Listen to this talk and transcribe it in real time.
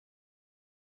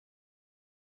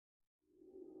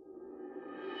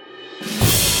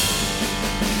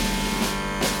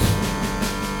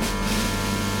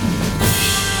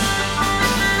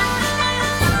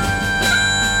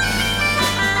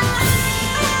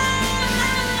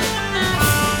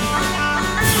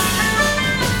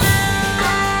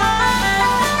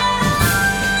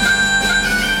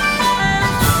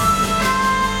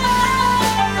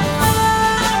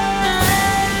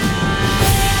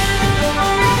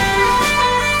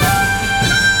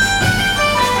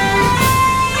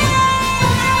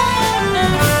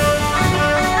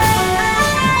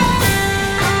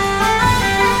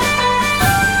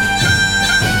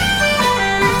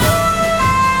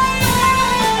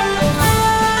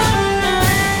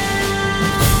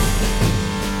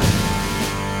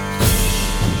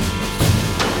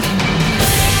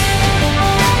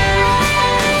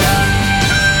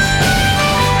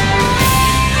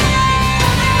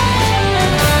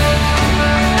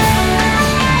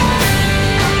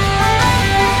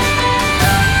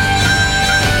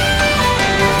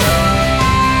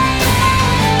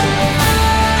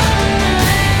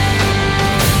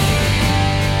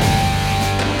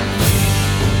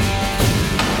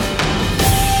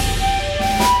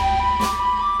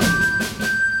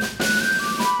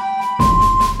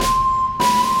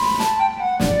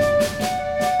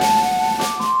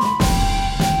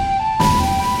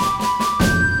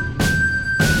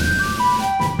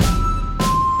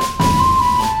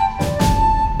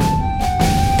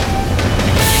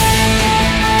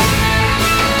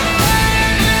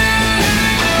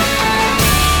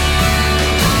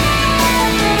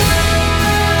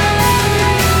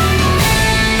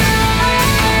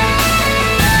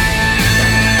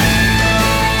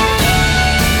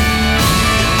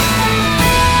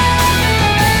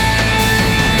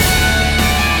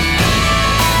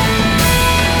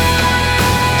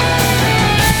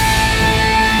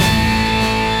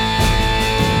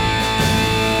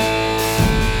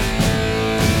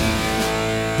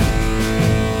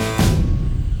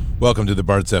Welcome to the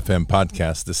Bards FM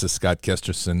podcast. This is Scott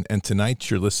Kesterson, and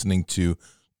tonight you're listening to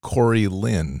Corey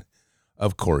Lynn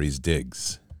of Corey's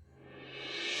Digs.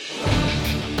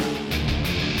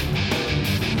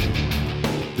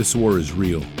 This war is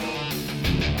real.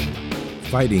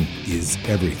 Fighting is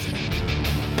everything.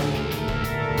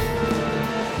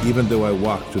 Even though I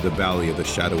walk through the valley of the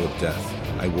shadow of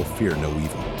death, I will fear no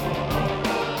evil.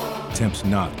 Tempt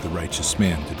not the righteous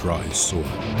man to draw his sword.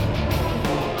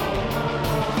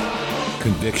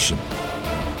 Conviction,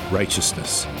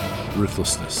 righteousness,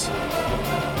 ruthlessness.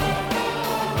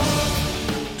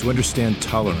 To understand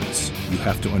tolerance, you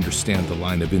have to understand the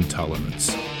line of intolerance.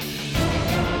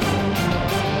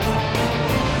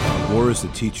 War is the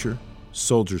teacher,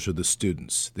 soldiers are the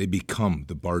students. They become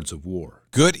the bards of war.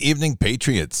 Good evening,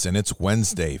 Patriots, and it's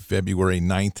Wednesday, February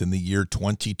 9th in the year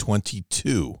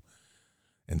 2022.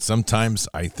 And sometimes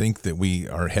I think that we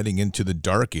are heading into the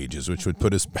dark ages, which would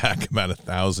put us back about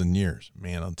 1,000 years.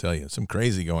 Man, I'll tell you, some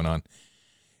crazy going on.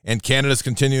 And Canada's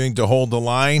continuing to hold the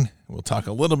line. We'll talk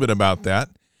a little bit about that.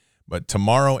 But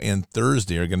tomorrow and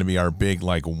Thursday are going to be our big,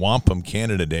 Wampum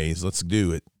Canada days. Let's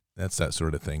do it. That's that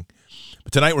sort of thing.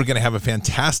 But tonight we're going to have a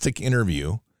fantastic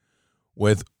interview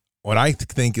with what I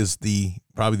think is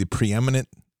probably the preeminent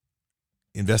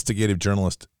investigative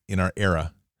journalist in our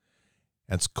era.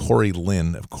 That's Corey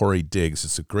Lynn of Corey Digs.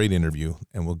 It's a great interview,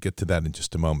 and we'll get to that in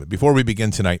just a moment. Before we begin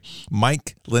tonight,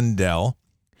 Mike Lindell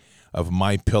of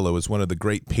MyPillow is one of the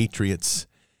great patriots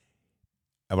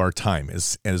of our time,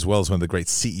 as well as one of the great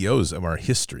CEOs of our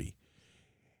history.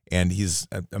 And he's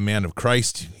a man of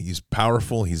Christ. He's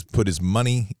powerful. He's put his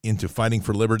money into fighting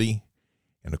for liberty.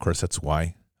 And, of course, that's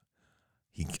why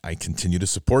I continue to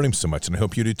support him so much, and I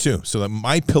hope you do too. So at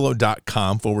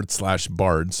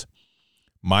mypillow.com/bards,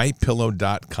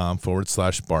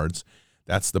 mypillow.com/bards.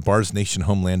 That's the Bards Nation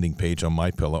home landing page on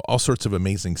MyPillow. All sorts of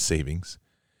amazing savings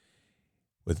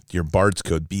with your Bards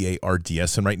code,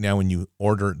 BARDS. And right now when you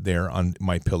order there on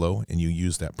MyPillow and you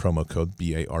use that promo code,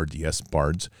 BARDS,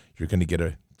 Bards, you're going to get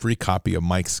a free copy of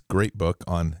Mike's great book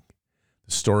on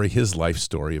the story, his life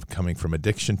story of coming from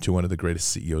addiction to one of the greatest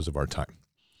CEOs of our time.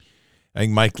 I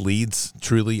think Mike leads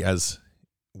truly as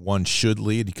one should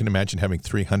lead. You can imagine having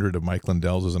 300 of Mike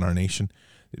Lindells in our nation.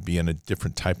 It'd be in a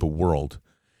different type of world.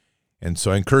 And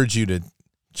so I encourage you to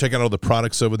check out all the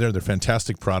products over there. They're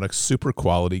fantastic products, super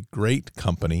quality, great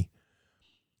company.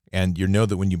 And you know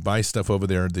that when you buy stuff over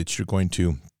there that you're going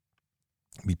to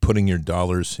be putting your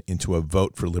dollars into a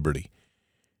vote for liberty.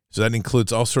 So that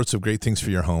includes all sorts of great things for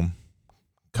your home.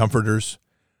 Comforters,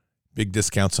 big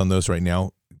discounts on those right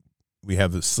now. We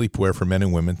have the sleepwear for men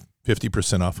and women,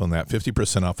 50% off on that,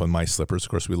 50% off on my slippers. Of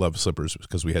course, we love slippers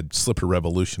because we had Slipper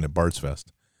Revolution at Bards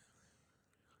Fest.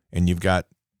 And you've got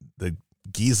the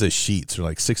Giza sheets are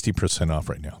 60% off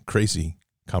right now. Crazy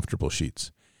comfortable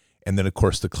sheets. And then, of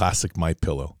course, the classic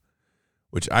MyPillow,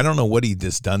 which I don't know what he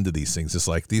just done to these things. It's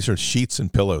these are sheets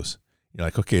and pillows. You're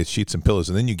like, okay, it's sheets and pillows.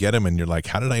 And then you get them and you're like,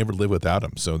 how did I ever live without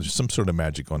them? So there's some sort of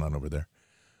magic going on over there.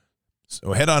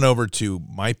 So head on over to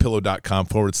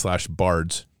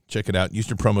mypillow.com/bards. Check it out. Use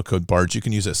your promo code BARDS. You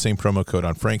can use that same promo code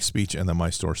on Frank's Speech and the My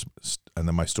Store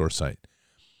site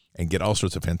and get all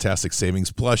sorts of fantastic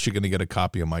savings. Plus, you're going to get a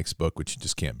copy of Mike's book, which you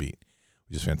just can't beat,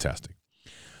 which is fantastic.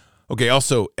 Okay,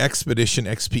 also, Expedition,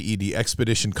 XPED,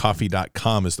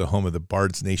 expeditioncoffee.com is the home of the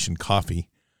Bards Nation coffee.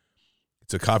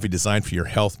 It's a coffee designed for your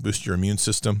health, boost your immune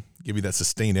system, give you that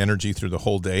sustained energy through the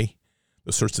whole day,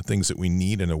 the sorts of things that we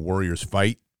need in a warrior's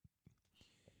fight.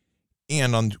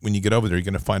 And when you get over there, you're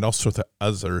going to find all sorts of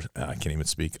all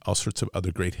sorts of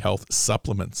other great health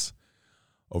supplements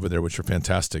over there, which are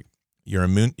fantastic. Your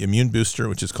immune booster,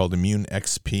 which is called Immune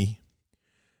XP,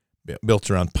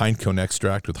 built around pine cone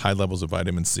extract with high levels of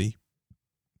vitamin C.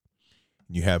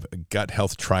 You have a gut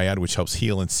health triad, which helps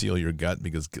heal and seal your gut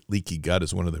because leaky gut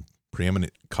is one of the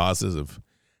preeminent causes of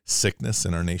sickness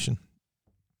in our nation.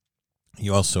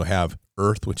 You also have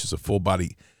Earth, which is a full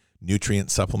body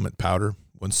nutrient supplement powder.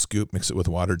 1 scoop, mix it with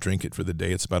water, drink it for the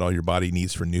day. It's about all your body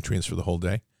needs for nutrients for the whole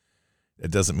day.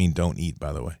 It doesn't mean don't eat,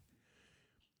 by the way.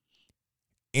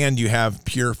 And you have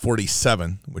Pure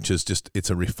 47, which is it's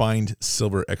a refined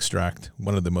silver extract,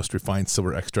 one of the most refined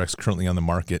silver extracts currently on the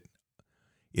market.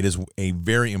 It is a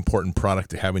very important product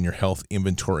to have in your health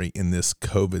inventory in this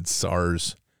COVID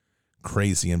SARS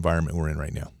crazy environment we're in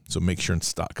right now. So make sure and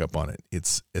stock up on it.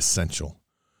 It's essential.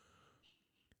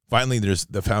 Finally, there's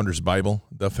the Founder's Bible,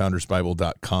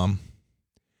 thefoundersbible.com,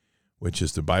 which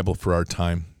is the Bible for our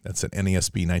time. That's an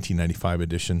NASB 1995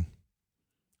 edition.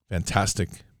 Fantastic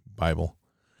Bible.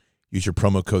 Use your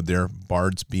promo code there,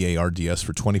 BARDS, BARDS,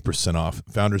 for 20% off.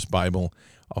 Founders Bible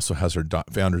also has our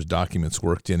founders documents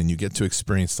worked in, and you get to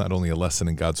experience not only a lesson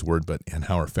in God's Word, but in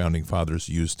how our founding fathers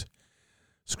used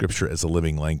Scripture as a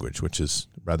living language, which is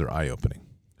rather eye-opening.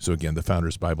 So again,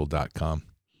 thefoundersbible.com,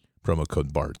 promo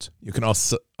code BARDS. You can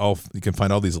you can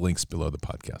find all these links below the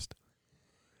podcast.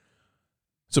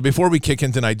 So before we kick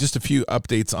in tonight, just a few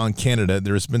updates on Canada.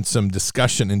 There's been some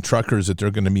discussion in truckers that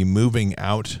they're going to be moving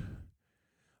out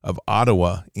of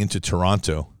Ottawa into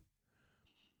Toronto.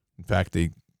 In fact,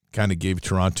 they kind of gave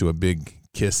Toronto a big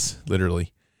kiss,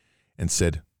 literally, and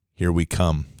said, "Here we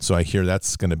come." So I hear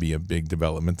that's going to be a big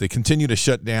development. They continue to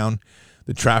shut down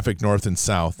the traffic north and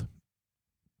south.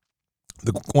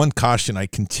 The one caution I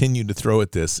continue to throw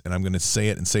at this, and I'm going to say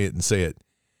it and say it and say it,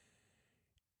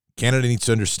 Canada needs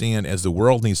to understand, as the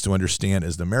world needs to understand,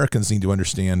 as the Americans need to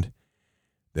understand,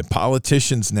 that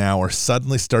politicians now are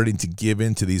suddenly starting to give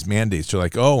in to these mandates. They're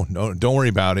like, "Oh, no, don't worry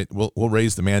about it. We'll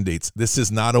raise the mandates." This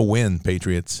is not a win,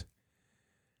 Patriots.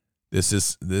 This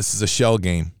is a shell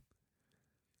game.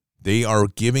 They are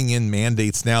giving in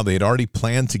mandates now. They had already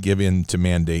planned to give in to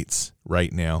mandates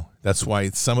right now. That's why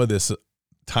some of this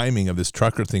timing of this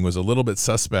trucker thing was a little bit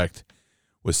suspect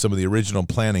with some of the original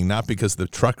planning, not because the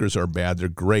truckers are bad, they're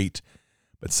great,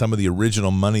 but some of the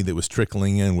original money that was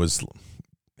trickling in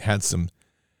had some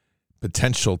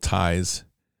potential ties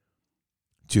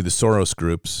to the Soros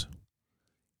groups.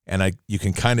 And you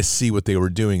can kind of see what they were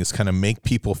doing is kind of make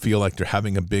people feel like they're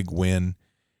having a big win,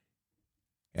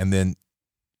 and then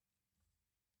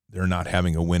they're not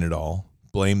having a win at all.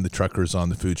 Blame the truckers on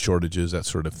the food shortages, that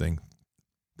sort of thing.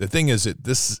 The thing is that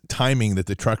this timing that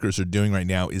the truckers are doing right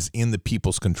now is in the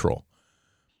people's control.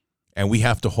 And we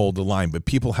have to hold the line. But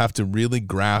people have to really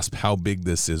grasp how big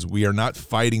this is. We are not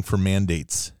fighting for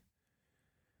mandates.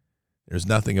 There's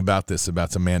nothing about this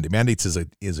about some mandate. Mandates is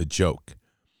a joke.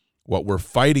 What we're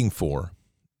fighting for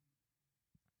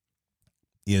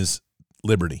is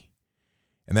liberty.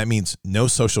 And that means no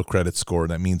social credit score.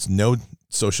 That means no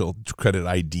social credit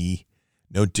ID,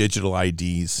 no digital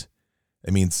IDs.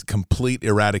 It means complete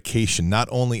eradication, not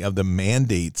only of the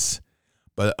mandates,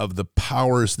 but of the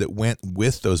powers that went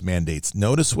with those mandates.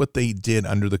 Notice what they did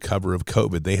under the cover of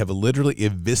COVID. They have literally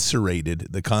eviscerated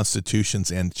the constitutions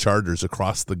and charters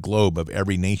across the globe of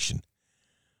every nation.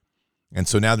 And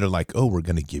so now they're like, "Oh, we're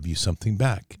going to give you something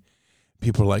back."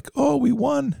 People are like, "Oh, we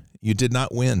won." You did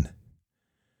not win.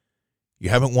 You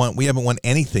haven't won. We haven't won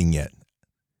anything yet.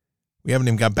 We haven't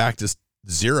even got back to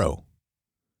zero.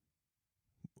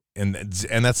 And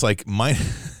that's like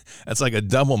that's like a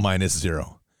double minus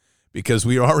zero, because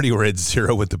we already were at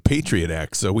zero with the Patriot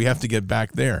Act, so we have to get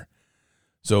back there.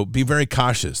 So be very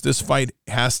cautious. This fight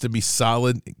has to be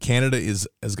solid. Canada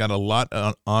has got a lot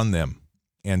on them,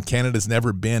 and Canada's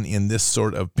never been in this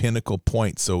sort of pinnacle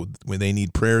point. So when they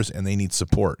need prayers and they need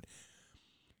support.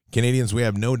 Canadians, we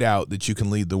have no doubt that you can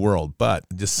lead the world, but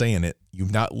just saying it,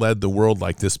 you've not led the world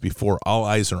like this before. All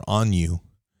eyes are on you,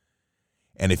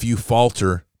 and if you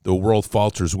falter, the world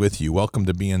falters with you. Welcome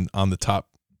to being on the top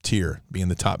tier, being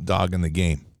the top dog in the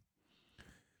game.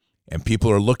 And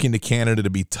people are looking to Canada to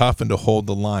be tough and to hold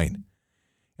the line.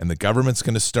 And the government's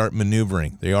going to start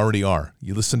maneuvering. They already are.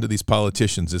 You listen to these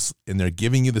politicians, and they're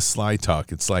giving you the sly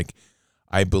talk. It's like,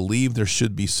 "I believe there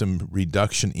should be some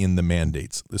reduction in the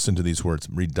mandates." Listen to these words,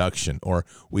 reduction, or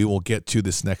 "we will get to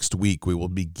this next week. We will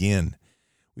begin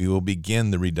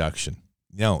the reduction."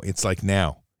 No, it's like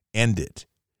now. End it.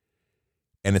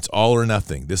 And it's all or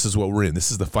nothing. This is what we're in.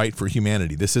 This is the fight for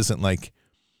humanity. This isn't like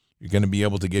you're going to be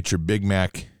able to get your Big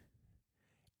Mac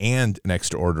and an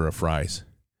extra order of fries.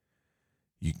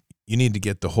 You need to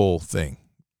get the whole thing.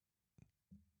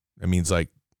 That means like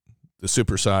the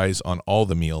supersize on all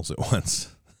the meals at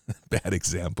once. Bad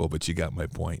example, but you got my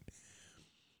point.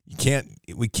 We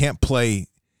can't play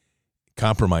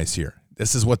compromise here.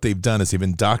 This is what they've done, is they've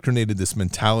indoctrinated this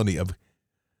mentality of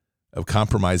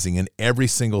compromising in every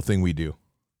single thing we do.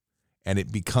 And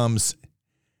it becomes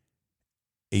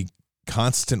a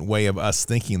constant way of us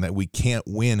thinking that we can't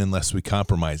win unless we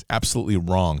compromise. Absolutely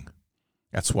wrong.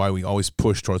 That's why we always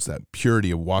push towards that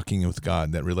purity of walking with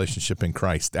God, that relationship in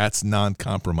Christ. That's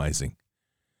non-compromising.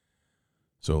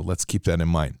 So let's keep that in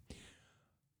mind.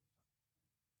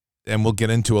 And we'll get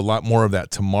into a lot more of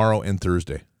that tomorrow and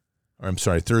Thursday. Or I'm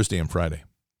sorry, Thursday and Friday,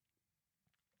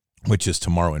 which is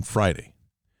tomorrow and Friday.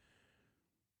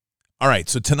 All right,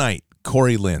 so tonight,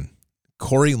 Corey Lynn.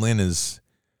 Corey Lynn is,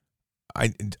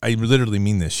 I literally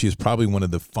mean this, she is probably one of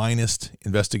the finest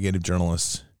investigative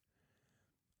journalists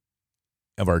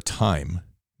of our time.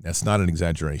 That's not an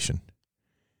exaggeration.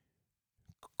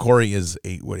 Corey is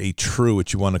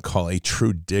what you want to call a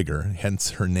true digger,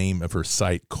 hence her name of her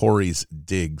site, Corey's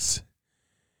Digs.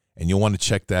 And you'll want to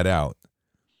check that out.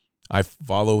 I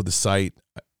follow the site,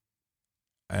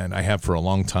 and I have for a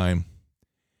long time.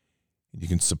 You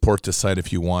can support the site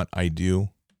if you want. I do.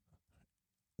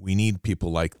 We need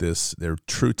people like this. They're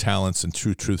true talents and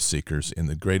true truth seekers in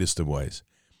the greatest of ways.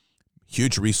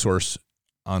 Huge resource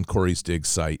on Corey's Digs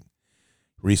site.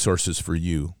 Resources for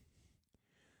you.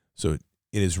 So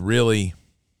it is really,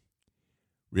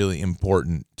 really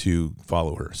important to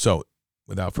follow her. So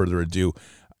without further ado,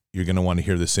 you're going to want to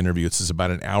hear this interview. This is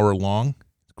about an hour long.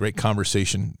 Great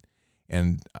conversation.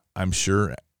 And I'm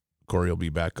sure Corey will be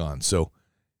back on. So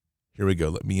here we go.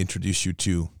 Let me introduce you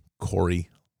to Corey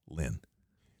Lynn.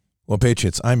 Well,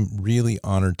 Patriots, I'm really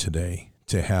honored today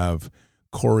to have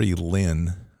Corey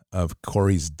Lynn of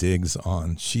Corey's Digs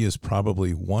on. She is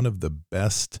probably one of the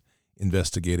best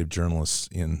investigative journalists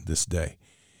in this day.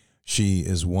 She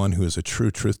is one who is a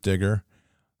true truth digger.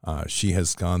 She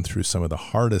has gone through some of the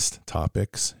hardest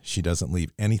topics. She doesn't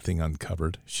leave anything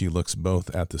uncovered. She looks both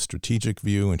at the strategic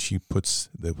view and she puts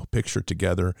the picture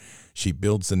together. She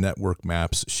builds the network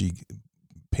maps. She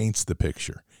paints the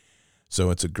picture. So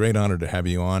it's a great honor to have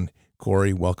you on.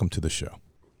 Corey, welcome to the show.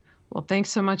 Well, thanks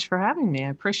so much for having me. I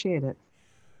appreciate it.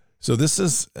 So this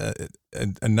is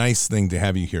a nice thing to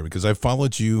have you here because I've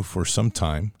followed you for some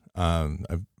time.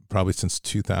 I've probably since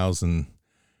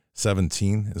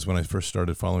 2017 is when I first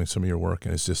started following some of your work,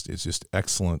 and it's just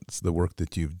excellent. It's the work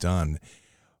that you've done.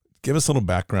 Give us a little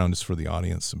background just for the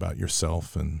audience about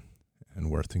yourself and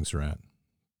where things are at.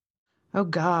 Oh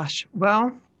gosh.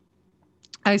 Well,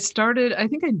 I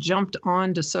think I jumped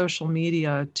onto social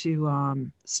media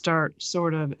to start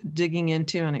sort of digging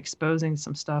into and exposing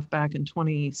some stuff back in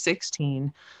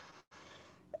 2016.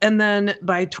 And then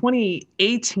by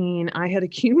 2018, I had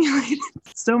accumulated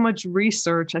so much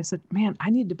research. I said, man, I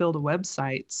need to build a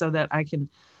website so that I can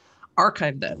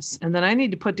archive this. And then I need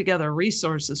to put together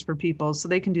resources for people so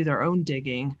they can do their own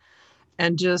digging,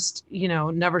 and just,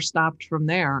 never stopped from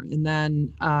there. And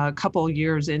then a couple of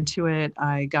years into it,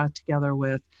 I got together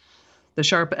with the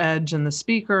Sharp Edge and the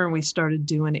Speaker, and we started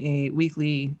doing a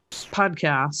weekly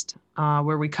podcast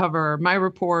where we cover my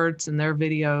reports and their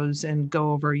videos and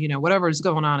go over, whatever is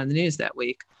going on in the news that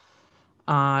week.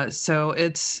 So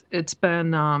it's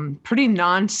been pretty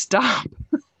nonstop,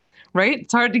 right?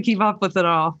 It's hard to keep up with it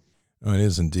all. Oh, it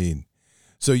is indeed.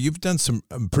 So you've done some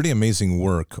pretty amazing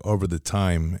work over the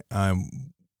time.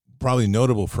 Probably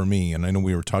notable for me, and I know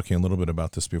we were talking a little bit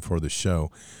about this before the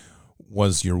show,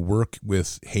 was your work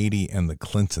with Haiti and the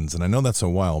Clintons. And I know that's a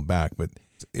while back, but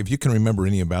if you can remember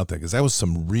any about that, because that was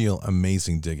some real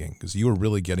amazing digging, because you were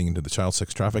really getting into the child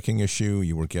sex trafficking issue.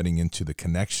 You were getting into the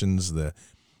connections, the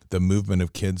movement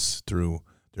of kids through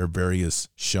their various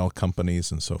shell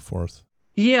companies and so forth.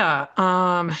 Yeah.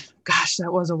 Gosh,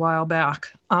 that was a while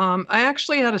back. I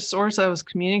actually had a source I was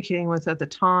communicating with at the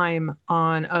time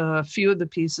on a few of the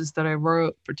pieces that I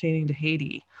wrote pertaining to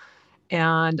Haiti.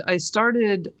 And I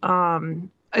started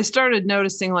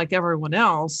noticing, like everyone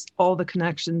else, all the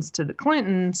connections to the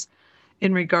Clintons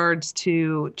in regards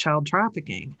to child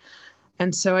trafficking.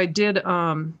 And so I did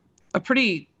a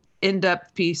pretty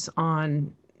in-depth piece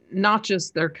on not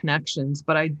just their connections,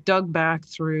 but I dug back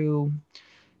through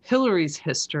Hillary's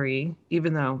history,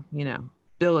 even though,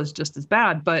 Bill is just as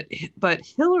bad, but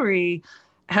Hillary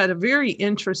had a very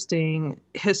interesting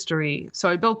history. So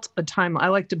I built I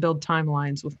like to build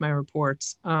timelines with my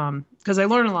reports because I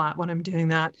learn a lot when I'm doing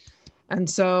that. And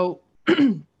so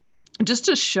just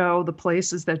to show the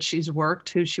places that she's worked,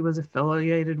 who she was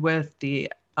affiliated with,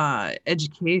 the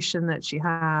education that she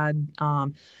had,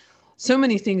 so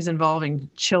many things involving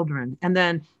children, and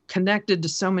then connected to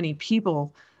so many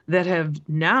people that have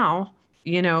now,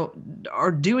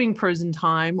 are doing prison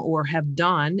time or have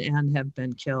done and have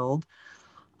been killed.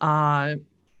 And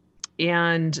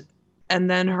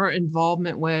then her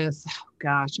involvement with,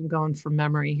 gosh, I'm going from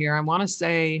memory here. I want to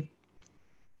say,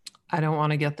 I don't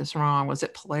want to get this wrong. Was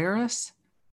it Polaris?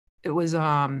 It was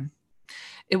a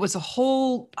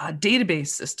whole database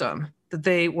system that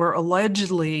they were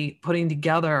allegedly putting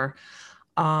together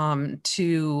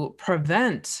to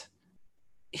prevent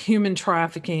human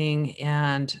trafficking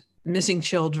and missing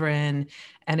children.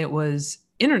 And it was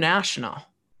international.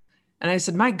 And I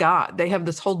said, my God, they have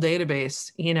this whole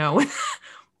database,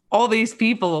 all these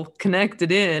people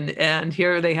connected in, and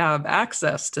here they have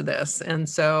access to this. And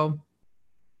so,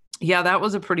 yeah, that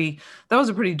was a pretty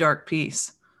dark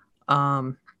piece.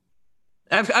 I've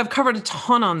covered a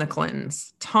ton on the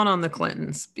Clintons,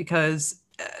 because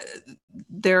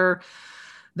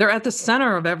they're at the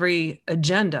center of every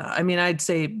agenda. I mean, I'd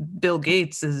say Bill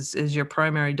Gates is your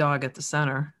primary dog at the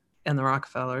center, and the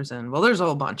Rockefellers, and well, there's a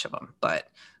whole bunch of them, but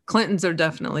Clintons are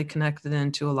definitely connected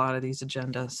into a lot of these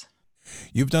agendas.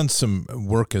 You've done some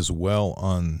work as well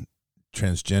on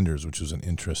transgenders, which was an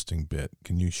interesting bit.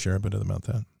 Can you share a bit about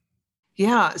that?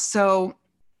 Yeah, so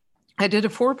I did a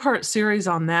 4-part series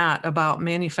on that about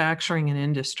manufacturing and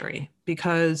industry,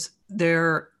 because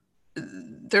they're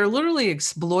literally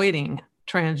exploiting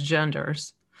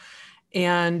transgenders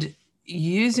and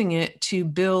using it to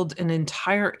build an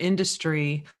entire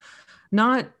industry,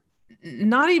 not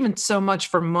even so much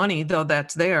for money, though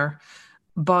that's there,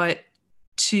 but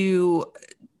to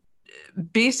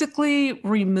basically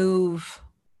remove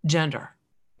gender.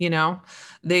 You know,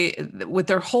 they, with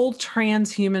their whole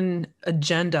transhuman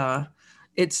agenda,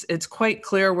 it's quite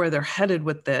clear where they're headed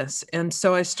with this. And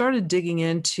so I started digging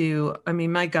into, I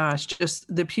mean, my gosh,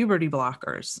 just the puberty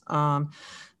blockers.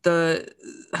 The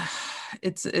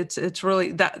it's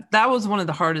really, that was one of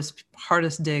the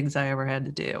hardest digs I ever had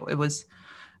to do. It was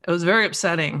very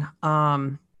upsetting,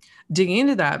 digging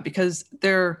into that, because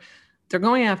they're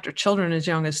going after children as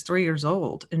young as 3 years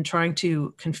old and trying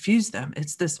to confuse them.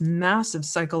 It's this massive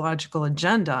psychological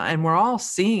agenda, and we're all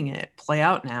seeing it play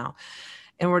out now.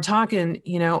 And we're talking,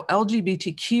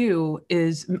 LGBTQ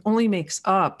only makes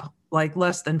up like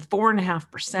less than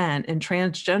 4.5%, and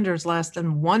transgenders less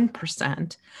than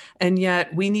 1%. And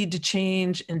yet we need to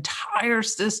change entire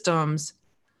systems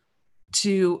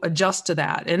to adjust to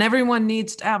that. And everyone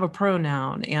needs to have a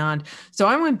pronoun. And so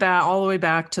I went back all the way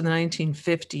back to the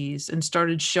 1950s and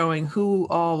started showing who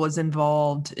all was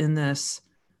involved in this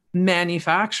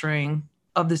manufacturing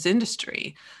of this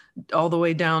industry, all the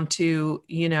way down to,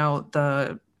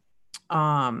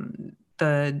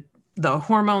 the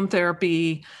hormone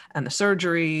therapy and the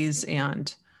surgeries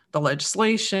and the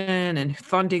legislation and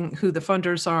funding, who the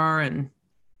funders are. And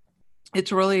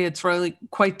it's really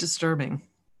quite disturbing.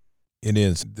 It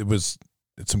is. It's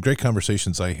some great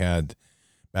conversations I had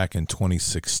back in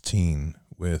 2016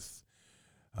 with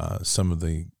some of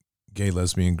the gay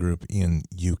lesbian group in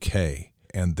UK,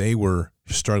 and they were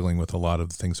struggling with a lot of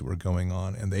the things that were going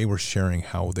on, and they were sharing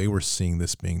how they were seeing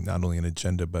this being not only an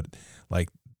agenda, but like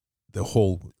the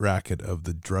whole racket of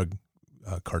the drug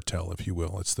cartel, if you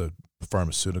will. It's the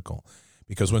pharmaceutical,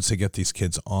 because once they get these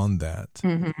kids on that,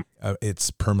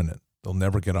 it's permanent. They'll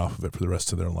never get off of it for the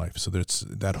rest of their life. So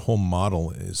that whole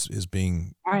model is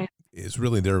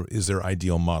really their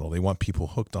ideal model. They want people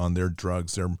hooked on their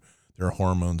drugs, their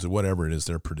hormones, or whatever it is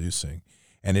they're producing,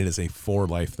 and it is a for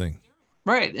life thing.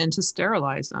 Right, and to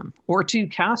sterilize them or to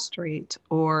castrate,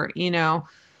 or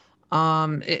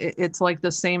it's like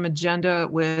the same agenda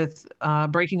with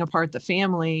breaking apart the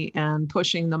family and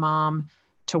pushing the mom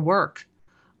to work.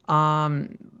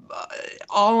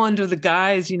 All under the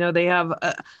guise, they have.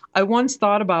 I once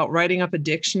thought about writing up a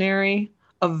dictionary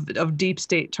of deep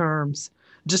state terms,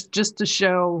 just to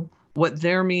show what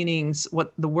their meanings,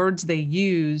 what the words they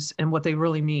use, and what they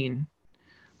really mean.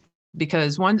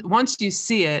 Because once you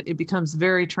see it, it becomes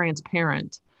very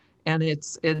transparent, and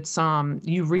it's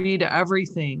you read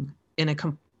everything in a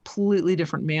completely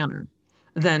different manner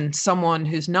than someone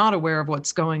who's not aware of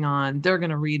what's going on. They're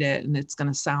going to read it and it's going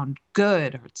to sound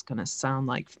good, or it's going to sound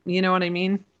like, you know what I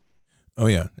mean? Oh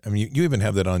yeah. I mean, you even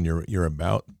have that on your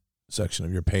about section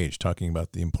of your page, talking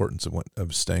about the importance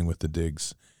of staying with the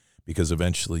digs, because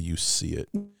eventually you see it.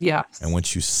 Yeah. And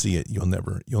once you see it, you'll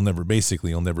never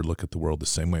look at the world the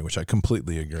same way, which I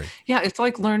completely agree. Yeah. It's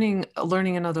like learning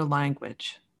another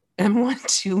language. And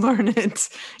once you learn it,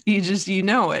 you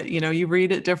know it. You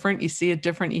read it different, you see it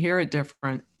different, you hear it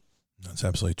different. That's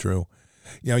absolutely true.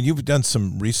 You've done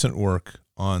some recent work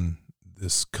on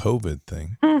this COVID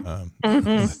thing, the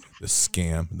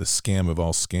scam of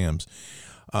all scams.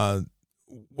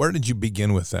 Where did you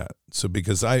begin with that? So,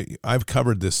 because I've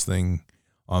covered this thing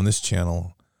on this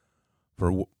channel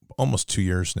for almost 2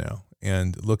 years now,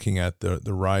 and looking at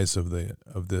the rise of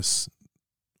this,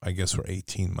 I guess for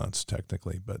 18 months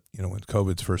technically, but when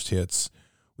COVID first hits,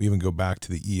 we even go back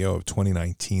to the EO of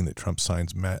 2019 that Trump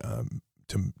signs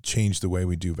to change the way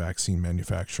we do vaccine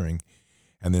manufacturing,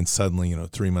 and then suddenly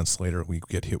 3 months later we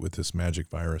get hit with this magic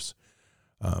virus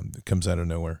that comes out of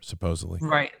nowhere, supposedly.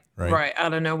 Right,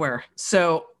 out of nowhere.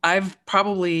 So I've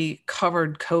probably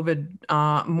covered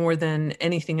COVID more than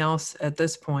anything else at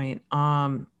this point.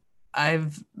 I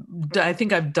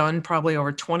think I've done probably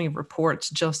over 20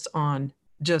 reports just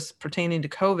pertaining to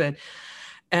COVID.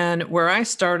 And where I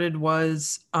started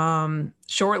was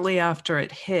shortly after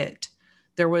it hit,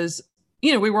 there was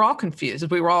we were all confused.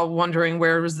 We were all wondering,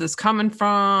 where was this coming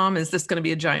from? Is this going to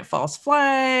be a giant false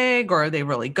flag, or are they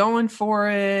really going for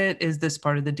it? Is this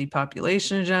part of the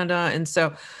depopulation agenda? And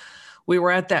so we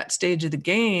were at that stage of the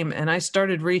game, and I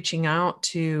started reaching out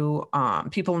to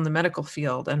people in the medical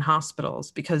field and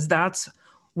hospitals, because that's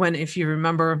when, if you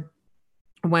remember,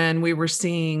 when we were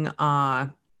seeing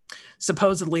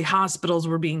supposedly hospitals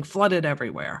were being flooded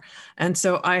everywhere. And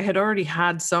so I had already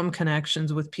had some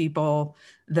connections with people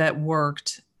that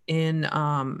worked in,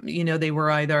 they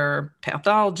were either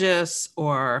pathologists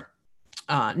or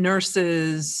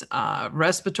nurses,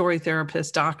 respiratory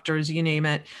therapists, doctors, you name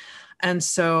it. And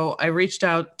so I reached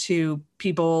out to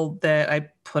people that I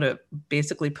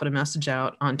basically put a message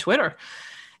out on Twitter,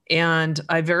 and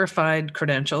I verified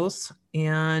credentials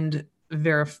and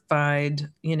verified,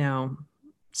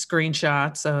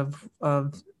 screenshots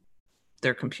of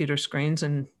their computer screens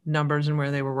and numbers and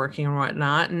where they were working and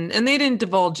whatnot. And they didn't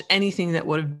divulge anything that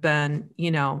would have been,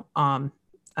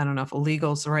 I don't know if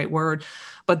illegal is the right word,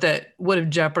 but that would have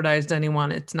jeopardized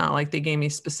anyone. It's not like they gave me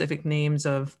specific names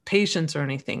of patients or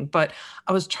anything, but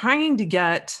I was trying to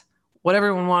get what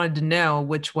everyone wanted to know,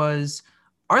 which was,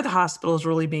 are the hospitals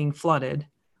really being flooded?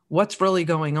 What's really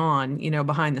going on,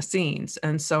 behind the scenes?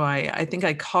 And so I think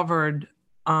I covered,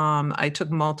 I took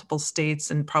multiple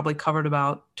states and probably covered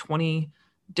about 20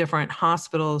 different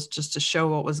hospitals just to show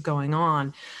what was going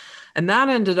on. And that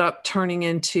ended up turning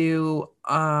into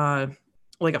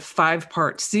like a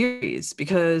 5-part series,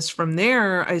 because from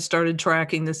there I started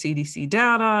tracking the CDC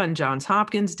data and Johns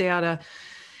Hopkins data,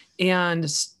 and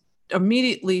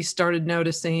immediately started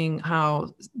noticing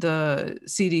how the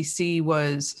CDC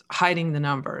was hiding the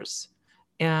numbers.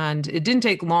 And it didn't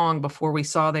take long before we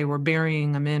saw they were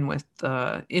burying them in with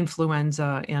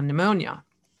influenza and pneumonia.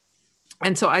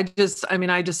 And so I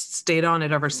just stayed on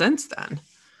it ever since then.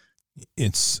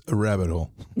 It's a rabbit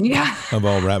hole. Yeah. Of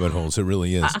all rabbit holes. It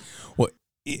really is. Well,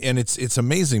 and it's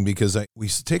amazing, because we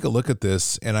take a look at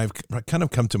this, and I've kind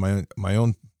of come to my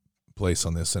own place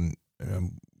on this, and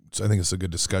so I think it's a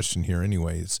good discussion here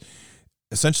anyway. It's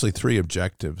essentially 3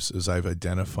 objectives as I've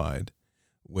identified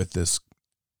with this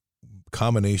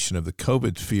combination of the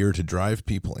COVID fear to drive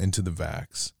people into the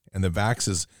vax. And the vax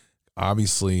is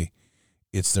obviously,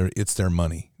 it's their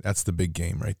money. That's the big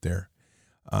game right there.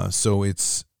 So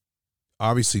it's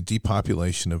obviously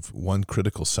depopulation of one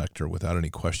critical sector without any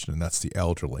question, and that's the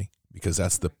elderly, because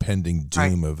that's the pending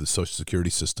doom of the Social Security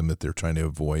system that they're trying to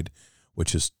avoid,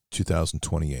 which is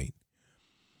 2028.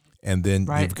 And then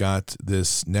you've got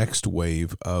this next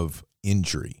wave of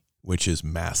injury, which is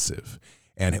massive.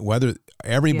 And whether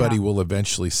everybody will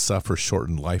eventually suffer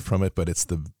shortened life from it, but it's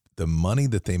the money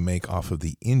that they make off of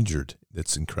the injured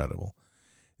that's incredible.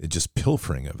 It's just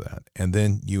pilfering of that. And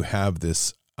then you have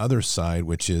this other side,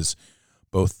 which is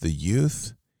both the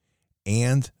youth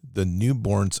and the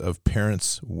newborns of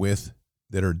parents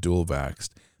that are dual vaxxed.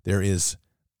 There is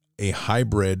a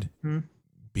hybrid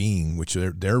being, which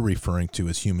they're referring to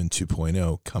as human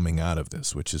 2.0, coming out of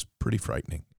this, which is pretty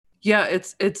frightening. Yeah,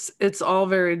 it's all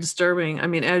very disturbing. I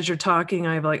mean, as you're talking,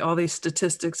 I have like all these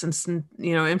statistics and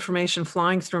information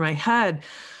flying through my head.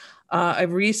 I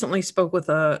recently spoke with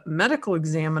a medical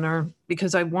examiner,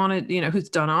 because I wanted, who's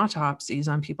done autopsies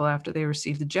on people after they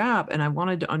receive the jab, and I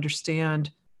wanted to understand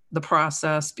the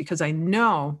process, because I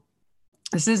know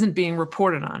this isn't being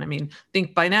reported on. I mean, I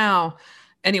think by now,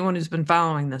 anyone who's been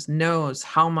following this knows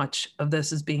how much of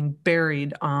this is being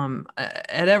buried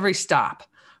at every stop,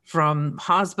 from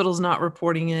hospitals not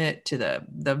reporting it to the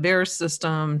VAERS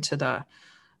system to the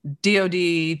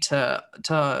DOD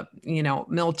to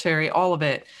military, all of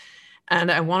it.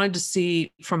 And I wanted to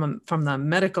see from the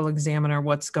medical examiner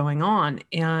what's going on.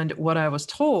 And what I was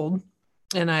told,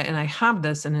 and I have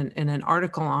this in an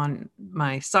article on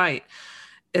my site,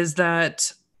 is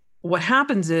that what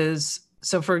happens is,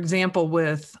 so for example,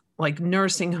 with like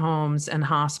nursing homes and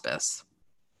hospice,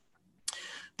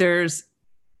 there's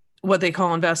what they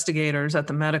call investigators at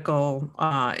the medical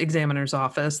examiner's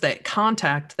office that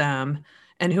contact them,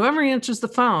 and whoever answers the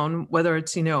phone, whether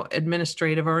it's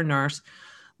administrative or a nurse,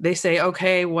 they say,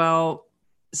 okay, well,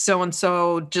 so and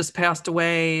so just passed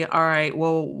away. All right,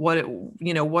 well, what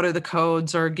are the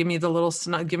codes, or give me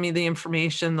the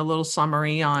information, the little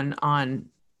summary on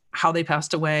how they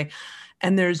passed away.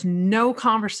 And there's no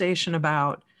conversation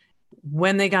about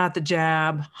when they got the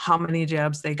jab, how many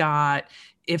jabs they got,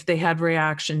 if they had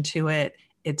reaction to it.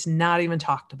 It's not even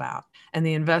talked about. And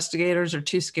the investigators are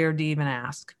too scared to even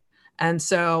ask. And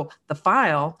so the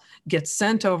file gets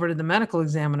sent over to the medical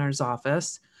examiner's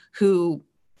office, who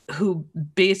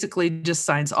basically just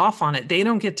signs off on it. They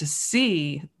don't get to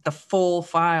see the full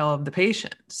file of the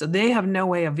patient. So they have no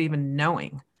way of even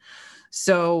knowing.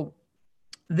 So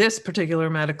this particular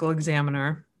medical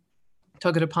examiner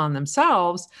took it upon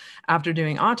themselves, after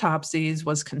doing autopsies,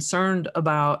 was concerned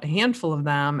about a handful of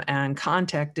them and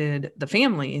contacted the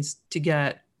families to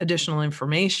get additional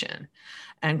information,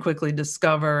 and quickly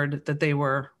discovered that they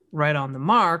were right on the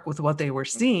mark with what they were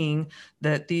seeing,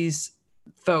 that these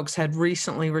folks had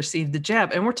recently received the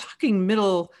jab. And we're talking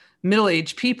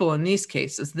middle-aged people in these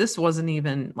cases. This wasn't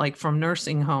even like from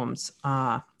nursing homes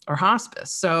or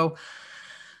hospice. So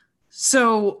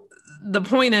the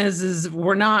point is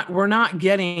we're not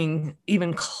getting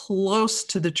even close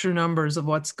to the true numbers of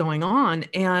what's going on.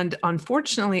 And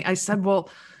unfortunately, I said, well,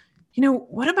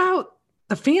 what about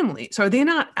the families? Are they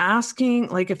not asking,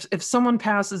 like, if someone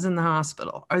passes in the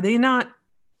hospital, are they not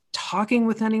talking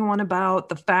with anyone about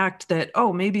the fact that,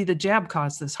 oh, maybe the jab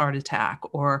caused this heart attack,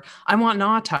 or I want an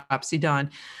autopsy done?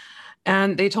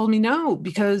 And they told me no,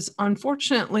 because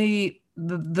unfortunately,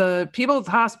 the people at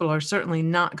the hospital are certainly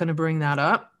not going to bring that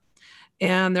up.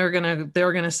 And they're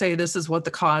gonna say this is what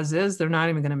the cause is. They're not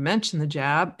even going to mention the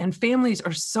jab. And families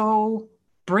are so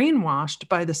brainwashed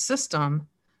by the system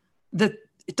that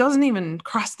it doesn't even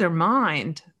cross their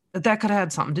mind that could have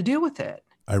had something to do with it.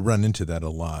 I run into that a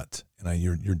lot, and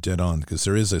you're dead on, because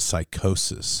there is a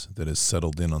psychosis that has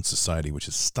settled in on society, which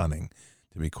is stunning,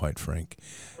 to be quite frank.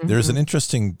 Mm-hmm. There's an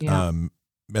interesting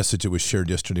message that was shared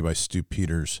yesterday by Stu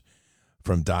Peters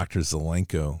from Dr.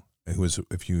 Zelenko, who was,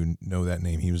 if you know that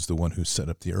name, he was the one who set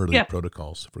up the early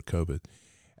protocols for COVID.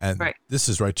 And this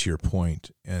is right to your point,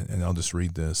 and I'll just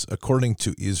read this. According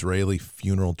to Israeli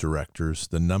funeral directors,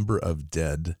 the number of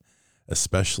dead,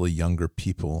 especially younger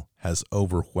people, has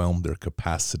overwhelmed their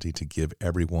capacity to give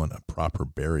everyone a proper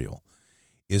burial.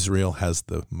 Israel has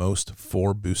the most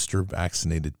 4-booster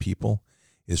vaccinated people.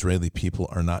 Israeli people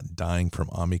are not dying from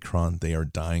Omicron. They are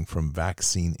dying from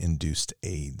vaccine-induced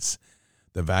AIDS.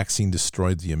 The vaccine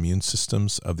destroyed the immune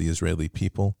systems of the Israeli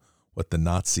people. What the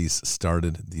Nazis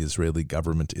started, the Israeli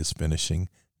government is finishing.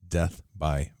 Death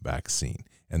by vaccine.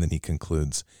 And then he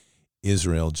concludes,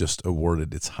 Israel just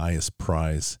awarded its highest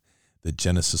prize, the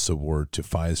Genesis Award, to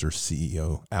Pfizer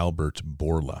CEO Albert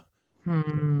Bourla.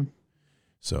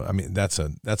 So, I mean, that's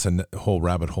a whole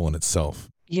rabbit hole in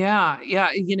itself. Yeah.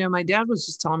 My dad was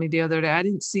just telling me the other day, I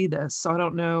didn't see this, so I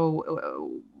don't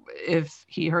know if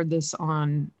he heard this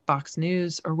on Fox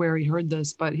News or where he heard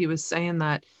this, but he was saying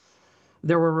that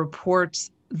there were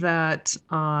reports that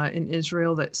in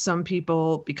Israel that some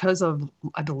people, because of,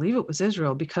 I believe it was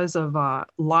Israel, because of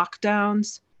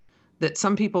lockdowns, that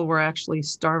some people were actually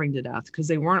starving to death because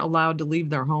they weren't allowed to leave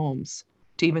their homes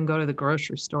to even go to the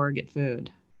grocery store and get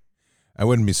food. I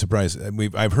wouldn't be surprised.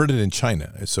 I've heard it in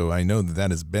China, so I know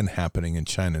that has been happening in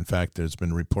China. In fact, there's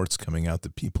been reports coming out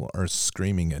that people are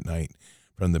screaming at night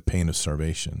from the pain of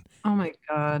starvation. Oh my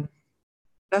God.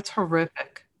 That's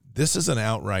horrific. This is an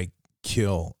outright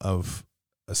kill of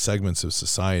segments of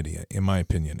society, in my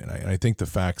opinion. And I think the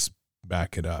facts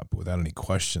back it up without any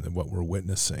question of what we're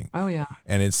witnessing. Oh, yeah.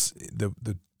 And it's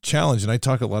the challenge, and I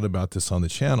talk a lot about this on the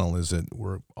channel, is that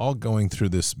we're all going through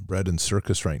this bread and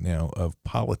circus right now of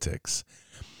politics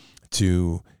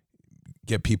to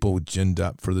get people ginned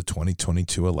up for the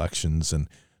 2022 elections and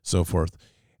so forth.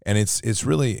 And it's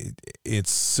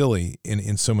silly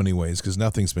in so many ways, because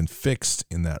nothing's been fixed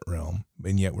in that realm,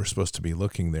 and yet we're supposed to be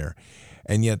looking there.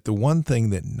 And yet the one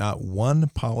thing that not one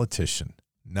politician,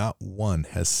 not one,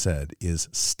 has said is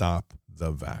stop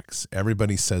the vax.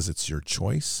 Everybody says it's your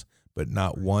choice, but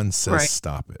not one says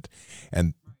stop it.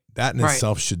 And that in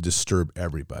itself should disturb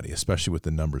everybody, especially with the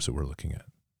numbers that we're looking at.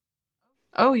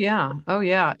 Oh, yeah.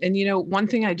 And, one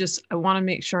thing I want to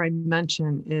make sure I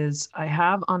mention is I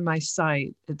have on my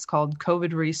site, it's called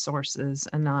COVID Resources,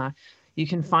 and you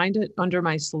can find it under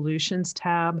my Solutions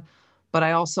tab, but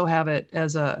I also have it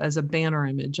as a banner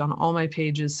image on all my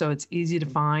pages, so it's easy to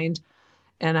find.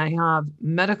 And I have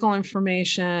medical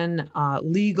information,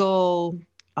 legal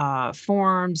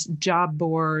forms, job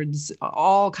boards,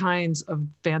 all kinds of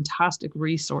fantastic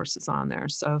resources on there.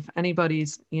 So if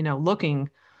anybody's, looking,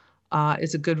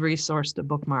 it's a good resource to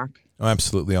bookmark. Oh,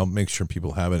 absolutely. I'll make sure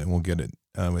people have it, and we'll get it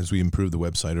as we improve the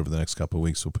website over the next couple of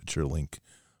weeks. We'll put your link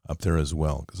up there as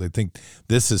well, because I think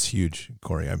this is huge,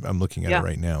 Corey. I'm looking at it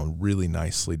right now. Really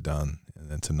nicely done,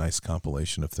 and it's a nice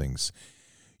compilation of things.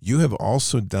 You have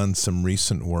also done some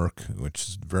recent work, which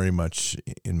is very much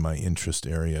in my interest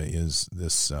area, is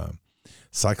this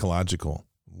psychological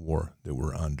war that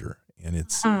we're under. And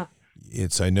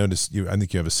I noticed I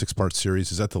think you have a 6-part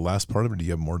series. Is that the last part of it, or do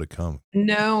you have more to come?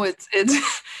 No, it's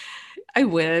I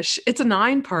wish. It's a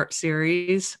 9-part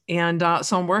series. And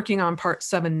so I'm working on part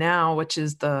 7 now, which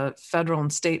is the federal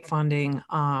and state funding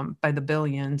by the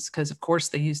billions, because of course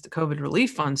they use the COVID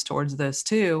relief funds towards this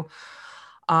too.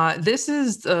 This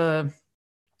is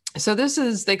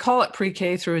they call it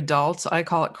pre-K through adults. I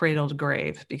call it cradle to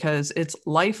grave because it's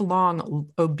lifelong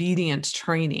obedience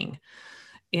training.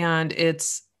 And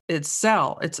it's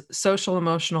social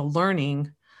emotional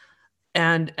learning.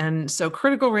 And so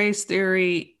critical race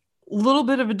theory, a little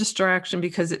bit of a distraction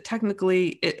because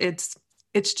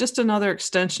it's just another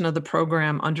extension of the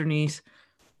program underneath.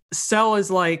 Cell is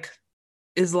like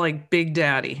Big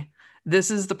Daddy.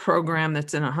 This is the program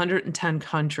that's in 110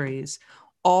 countries.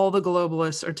 All the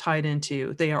globalists are tied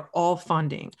into. They are all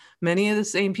funding. Many of the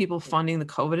same people funding the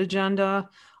COVID agenda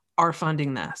are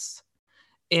funding this.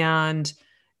 And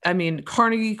I mean,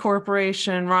 Carnegie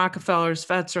Corporation, Rockefeller's,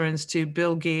 Veterans to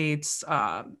Bill Gates,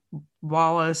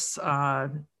 Wallace,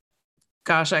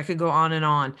 gosh, I could go on and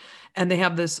on. And they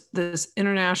have this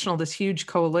international, this huge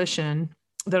coalition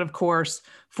that, of course,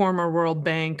 former World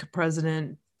Bank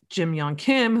President Jim Yong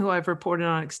Kim, who I've reported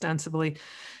on extensively,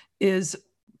 is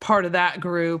part of that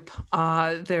group.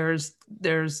 There's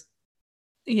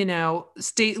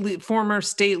former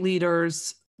state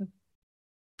leaders,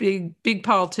 big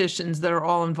politicians that are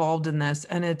all involved in this,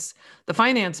 and it's the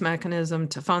finance mechanism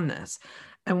to fund this.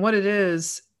 And what it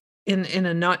is, in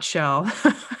a nutshell,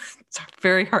 it's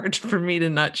very hard for me to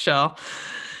nutshell,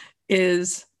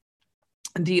 is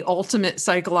the ultimate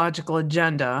psychological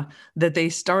agenda that they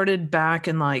started back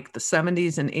in like the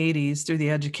 70s and 80s through the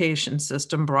education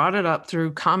system, brought it up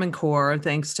through Common Core,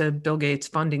 thanks to Bill Gates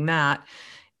funding that,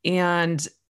 and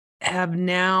have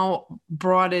now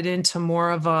brought it into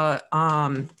more of a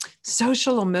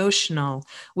social emotional,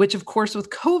 which of course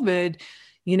with COVID,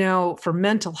 for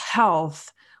mental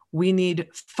health, we need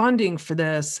funding for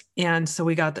this. And so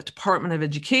we got the Department of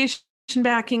Education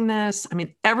backing this. I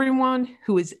mean, anyone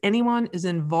is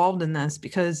involved in this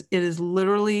because it is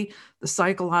literally the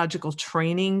psychological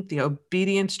training, the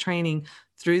obedience training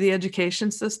through the education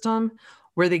system,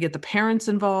 where they get the parents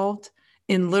involved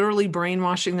in literally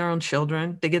brainwashing their own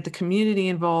children. They get the community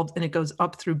involved, and it goes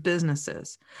up through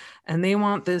businesses. And they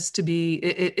want this to be,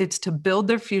 it's to build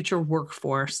their future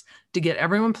workforce, to get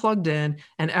everyone plugged in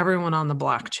and everyone on the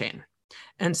blockchain.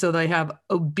 And so they have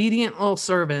obedient little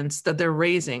servants that they're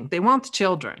raising. They want the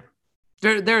children.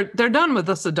 They're done with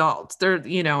us adults. They're,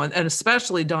 and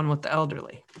especially done with the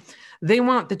elderly. They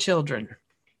want the children.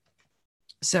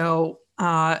 So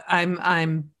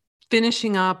I'm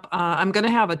finishing up. I'm going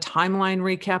to have a timeline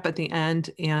recap at the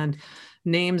end and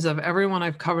names of everyone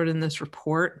I've covered in this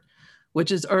report,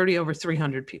 which is already over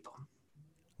 300 people.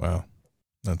 Wow.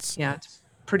 It's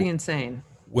pretty insane.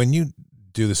 When you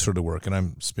do this sort of work, and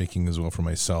I'm speaking as well for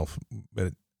myself,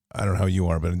 but I don't know how you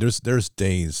are, but there's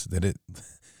days that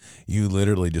you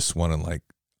literally just want to like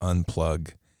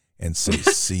unplug and say,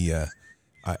 see ya.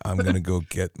 I'm going to go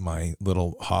get my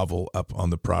little hovel up on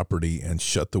the property and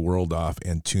shut the world off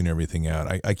and tune everything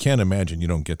out. I can't imagine you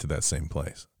don't get to that same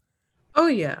place. Oh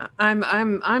yeah. I'm a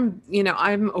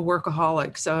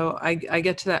workaholic. So I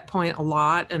get to that point a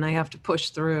lot and I have to push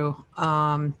through.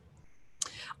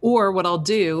 Or what I'll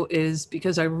do is,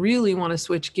 because I really want to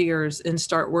switch gears and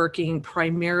start working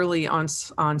primarily on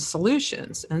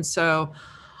solutions. And so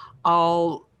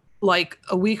like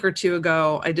a week or two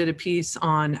ago, I did a piece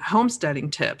on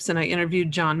homesteading tips and I interviewed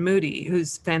John Moody,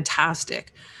 who's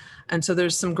fantastic. And so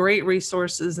there's some great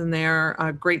resources in there,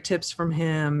 great tips from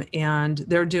him, and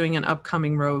they're doing an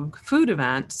upcoming Rogue Food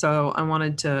event. So I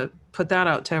wanted to put that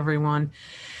out to everyone.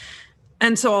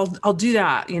 And so I'll do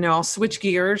that, I'll switch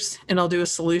gears and I'll do a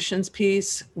solutions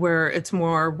piece where it's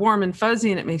more warm and fuzzy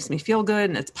and it makes me feel good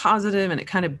and it's positive and it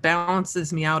kind of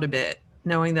balances me out a bit,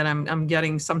 knowing that I'm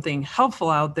getting something helpful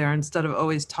out there instead of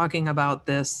always talking about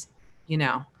this.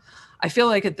 I feel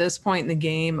like at this point in the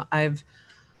game, I've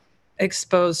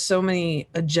exposed so many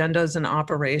agendas and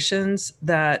operations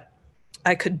that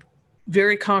I could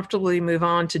very comfortably move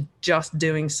on to just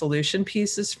doing solution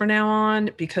pieces for now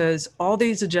on, because all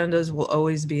these agendas will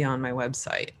always be on my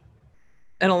website.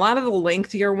 And a lot of the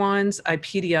lengthier ones I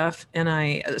PDF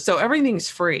so everything's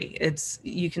free.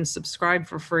 You can subscribe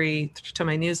for free to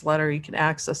my newsletter. You can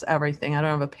access everything. I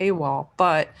don't have a paywall,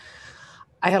 but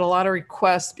I had a lot of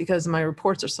requests because my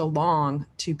reports are so long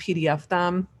to PDF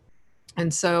them.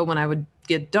 And so when I would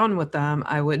get done with them,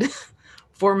 I would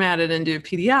format it into a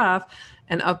PDF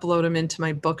and upload them into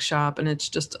my bookshop. And it's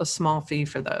just a small fee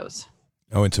for those.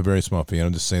 Oh, it's a very small fee.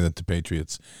 I'm just saying that to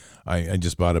Patriots. I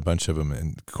just bought a bunch of them,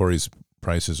 and Corey's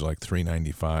prices are like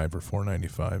 $3.95 or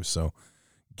 $4.95. So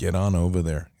get on over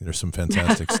there. There's some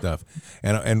fantastic stuff.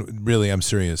 And really, I'm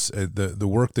serious. The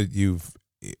work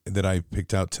that I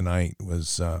picked out tonight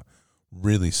was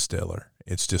really stellar.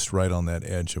 It's just right on that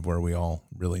edge of where we all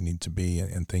really need to be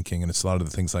and thinking. And it's a lot of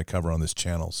the things I cover on this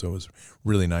channel. So it was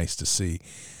really nice to see.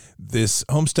 This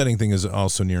homesteading thing is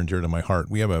also near and dear to my heart.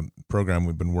 We have a program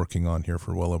we've been working on here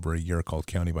for well over a year called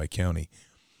County by County.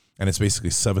 And it's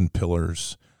basically 7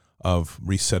 pillars of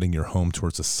resetting your home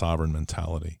towards a sovereign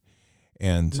mentality.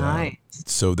 And Nice.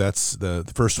 so that's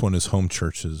the first one is home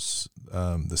churches.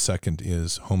 The second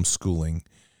is homeschooling.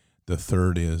 The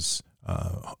third is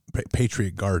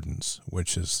Patriot Gardens,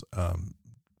 which is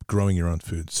growing your own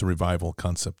food. It's a revival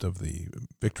concept of the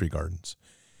Victory Gardens.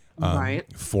 Right.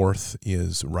 Fourth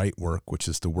is right work, which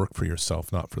is to work for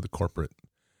yourself, not for the corporate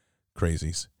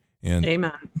crazies.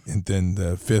 Amen. And then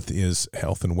the fifth is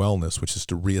health and wellness, which is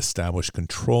to reestablish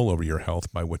control over your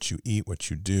health by what you eat, what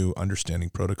you do,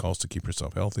 understanding protocols to keep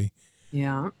yourself healthy.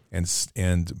 Yeah.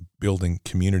 And building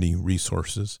community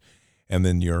resources. And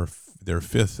then their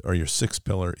fifth or your sixth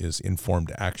pillar is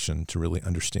informed action, to really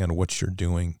understand what you're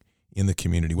doing in the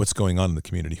community, what's going on in the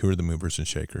community, who are the movers and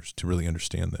shakers, to really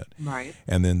understand that. Right.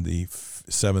 And then the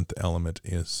seventh element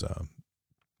is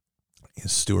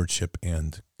stewardship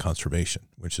and conservation,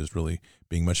 which is really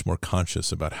being much more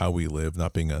conscious about how we live,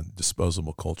 not being a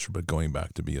disposable culture, but going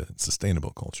back to be a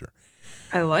sustainable culture.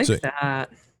 I like that.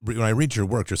 When I read your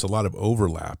work, there's a lot of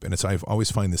overlap, and I've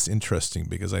always find this interesting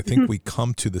because I think we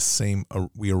come to the same,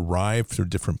 we arrive through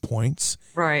different points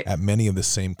Right. at many of the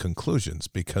same conclusions,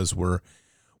 because we're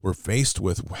faced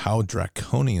with how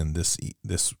draconian this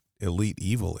elite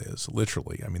evil is,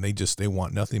 literally. I mean, they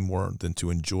want nothing more than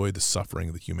to enjoy the suffering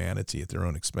of the humanity at their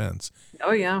own expense.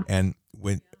 Oh yeah. And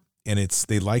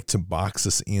they like to box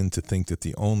us in to think that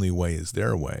the only way is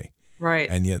their way. Right.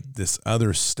 And yet this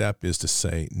other step is to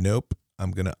say, nope,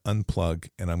 I'm going to unplug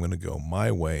and I'm going to go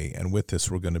my way. And with this,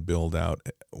 we're going to build out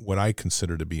what I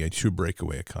consider to be a true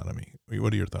breakaway economy.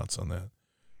 What are your thoughts on that?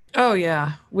 Oh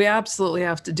yeah. We absolutely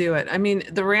have to do it. I mean,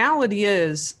 the reality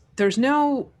is there's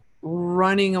no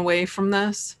running away from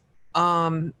this.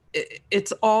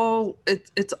 It's all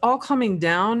coming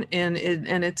down, and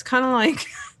it's kind of like,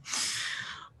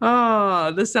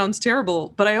 oh, this sounds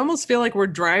terrible, but I almost feel like we're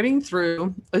driving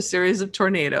through a series of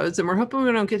tornadoes, and we're hoping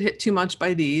we don't get hit too much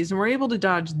by these, and we're able to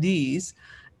dodge these,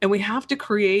 and we have to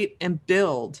create and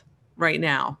build right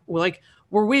now.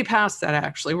 We're way past that,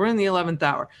 actually. We're in the 11th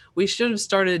hour. We should have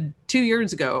started 2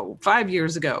 years ago, 5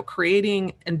 years ago,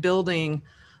 creating and building.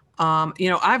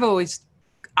 I've always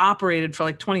operated for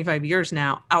like 25 years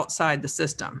now outside the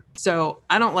system. So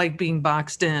I don't like being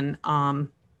boxed in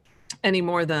any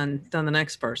more than the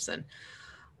next person.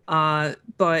 But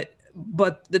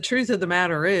the truth of the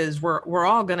matter is we're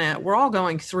all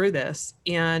going through this,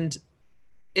 and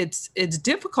it's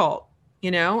difficult,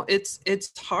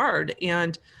 it's hard.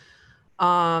 And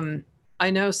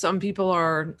I know some people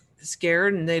are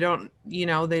scared and they don't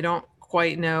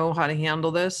quite know how to handle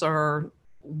this, or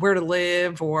where to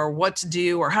live, or what to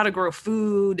do, or how to grow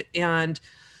food. And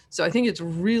so I think it's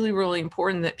really, really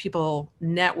important that people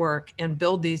network and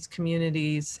build these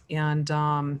communities and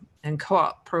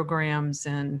co-op programs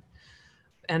and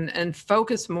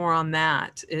focus more on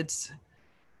that. It's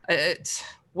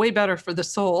way better for the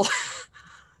soul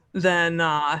than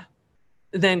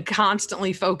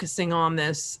constantly focusing on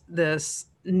this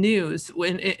news,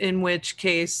 in which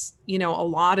case, a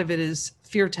lot of it is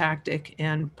fear tactic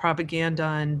and propaganda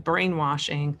and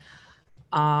brainwashing,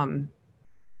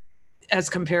 as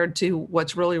compared to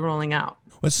what's really rolling out.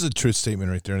 Well, this is a true statement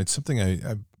right there, and it's something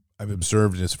I've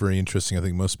observed, and it's very interesting. I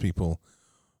think most people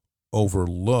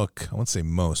overlook, I won't say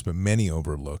most, but many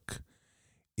overlook,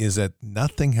 is that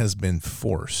nothing has been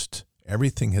forced.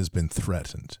 Everything has been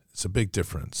threatened. It's a big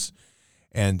difference.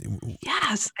 And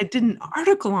yes, I did an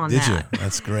article on that. Did you?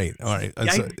 That's great. All right.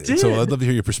 I did. So I'd love to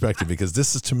hear your perspective, because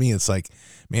this is, to me, it's like,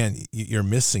 man, you're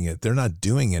missing it. They're not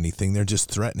doing anything. They're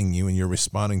just threatening you, and you're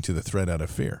responding to the threat out of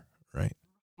fear, right?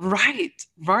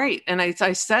 Right. And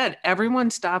I said,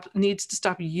 everyone needs to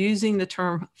stop using the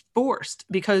term forced,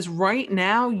 because right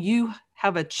now you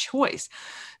have a choice.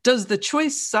 Does the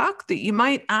choice suck that you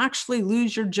might actually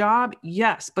lose your job?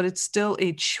 Yes, but it's still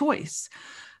a choice.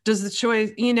 Does the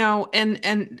choice,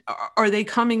 and are they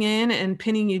coming in and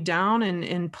pinning you down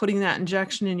and putting that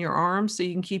injection in your arm so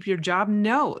you can keep your job?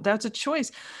 No, that's a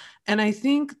choice. And I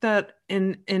think that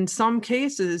in some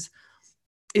cases,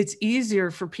 it's easier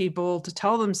for people to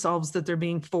tell themselves that they're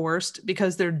being forced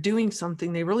because they're doing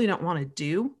something they really don't want to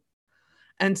do.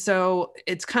 And so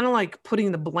it's kind of like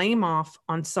putting the blame off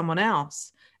on someone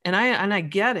else. And I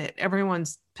get it.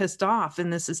 Everyone's pissed off,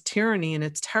 and this is tyranny, and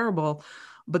it's terrible.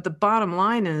 But the bottom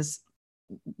line is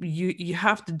you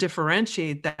have to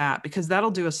differentiate that, because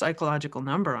that'll do a psychological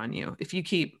number on you. If you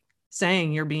keep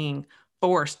saying you're being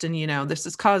forced, and this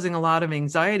is causing a lot of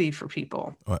anxiety for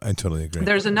people. Oh, I totally agree.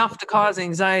 There's enough to cause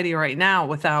anxiety right now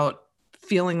without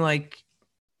feeling like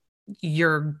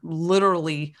you're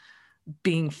literally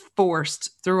being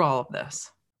forced through all of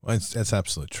this. Well, that's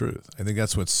absolute truth. I think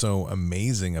that's what's so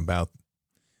amazing about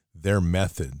their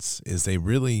methods is they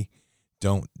really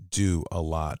don't do a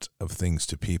lot of things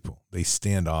to people. They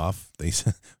stand off.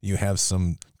 You have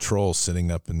some troll sitting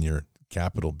up in your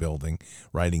Capitol building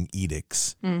writing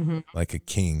edicts like a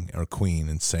king or queen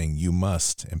and saying, you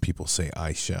must, and people say,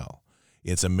 I shall.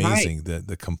 It's amazing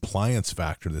the compliance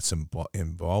factor that's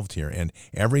involved here. And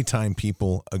every time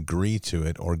people agree to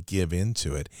it or give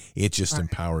into it, it just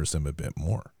empowers them a bit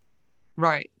more.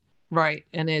 Right.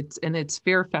 And it's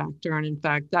fear factor. And in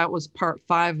fact, that was part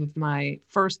 5 of my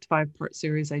first 5-part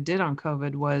series I did on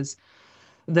COVID, was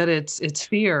that it's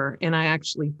fear. And I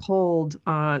actually pulled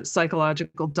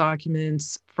psychological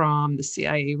documents from the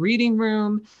CIA reading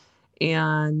room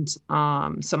and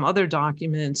some other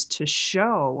documents to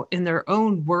show in their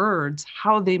own words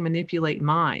how they manipulate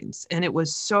minds. And it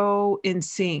was so in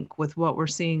sync with what we're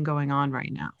seeing going on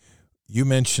right now. You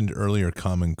mentioned earlier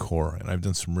Common Core, and I've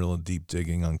done some real deep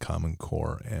digging on Common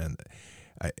Core, and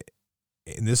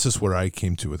this is where I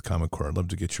came to with Common Core. I'd love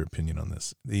to get your opinion on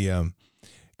this. The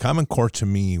Common Core to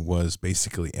me was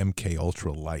basically MK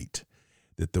Ultra Light,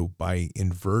 that by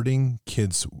inverting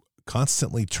kids,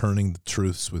 constantly turning the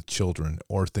truths with children,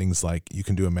 or things like you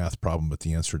can do a math problem but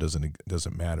the answer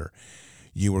doesn't matter,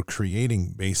 you were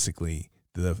creating basically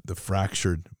the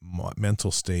fractured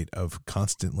mental state of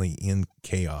constantly in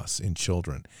chaos in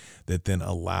children that then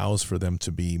allows for them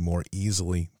to be more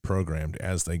easily programmed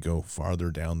as they go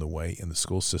farther down the way in the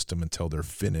school system until they're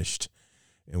finished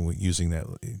and using that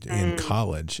in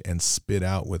college and spit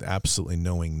out with absolutely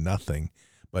knowing nothing,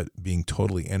 but being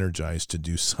totally energized to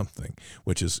do something,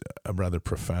 which is a rather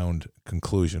profound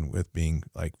conclusion with being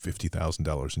like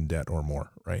 $50,000 in debt or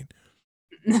more, right?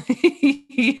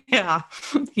 Yeah.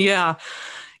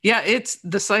 It's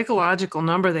the psychological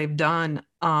number they've done.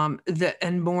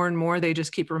 And more, they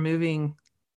just keep removing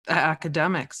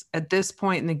academics. At this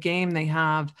point in the game, they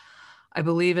have, I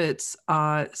believe it's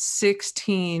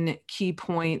 16 key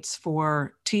points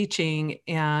for teaching,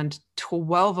 and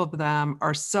 12 of them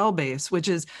are cell-based, which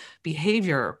is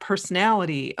behavior,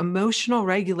 personality, emotional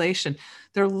regulation.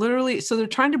 They're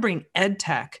trying to bring ed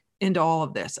tech into all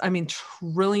of this. I mean,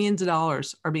 trillions of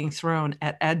dollars are being thrown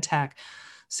at ed tech.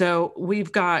 So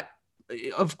we've got,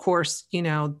 of course,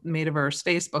 Metaverse,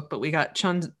 Facebook, but we got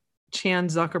Chan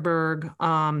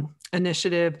Zuckerberg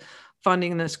initiative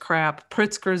funding this crap.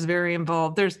 Pritzker is very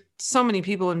involved. There's so many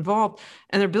people involved,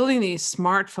 and they're building these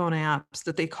smartphone apps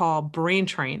that they call brain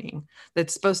training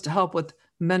that's supposed to help with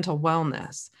mental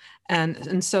wellness.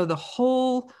 And so the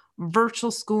whole virtual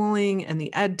schooling and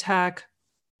the ed tech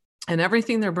and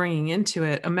everything they're bringing into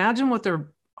it, imagine what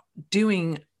they're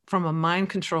doing from a mind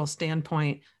control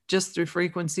standpoint, just through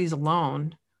frequencies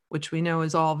alone, which we know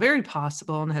is all very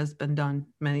possible and has been done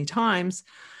many times.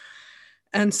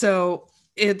 And so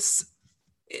it's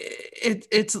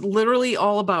literally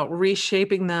all about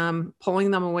reshaping them, pulling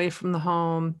them away from the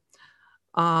home,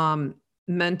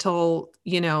 mental,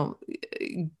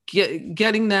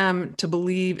 getting them to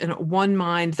believe in one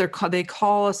mind. They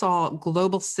call us all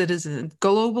global citizens,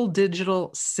 global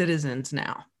digital citizens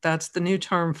now. That's the new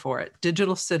term for it,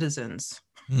 digital citizens.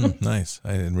 Nice.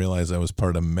 I didn't realize I was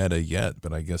part of Meta yet,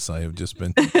 but I guess I have just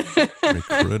been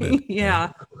recruited.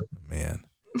 Yeah. Man,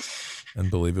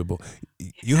 unbelievable.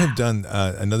 You have done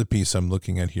another piece I'm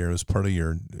looking at here as part of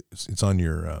it's on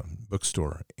your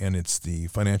bookstore, and it's the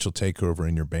financial takeover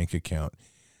in your bank account.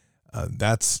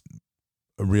 That's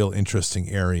a real interesting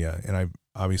area. And I'm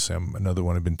another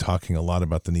one. I've been talking a lot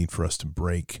about the need for us to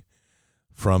break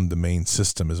from the main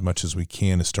system as much as we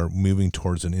can and start moving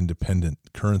towards an independent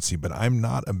currency. But I'm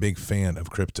not a big fan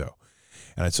of crypto.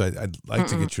 And so I'd like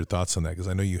to get your thoughts on that, because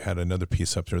I know you had another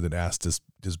piece up there that asked,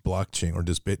 does blockchain or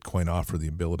does Bitcoin offer the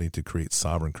ability to create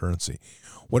sovereign currency?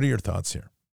 What are your thoughts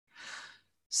here?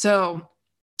 So,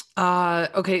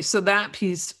 okay, so that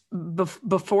piece,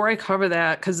 before I cover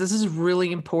that, because this is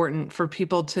really important for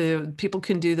people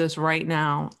can do this right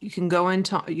now. You can go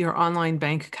into your online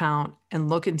bank account and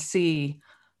look and see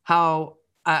how,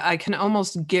 I can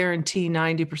almost guarantee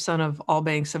 90% of all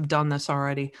banks have done this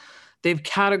already. They've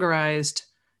categorized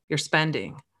your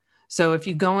spending. So if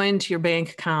you go into your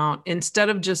bank account, instead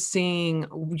of just seeing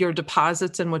your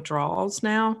deposits and withdrawals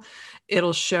now,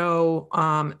 it'll show,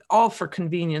 all for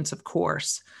convenience, of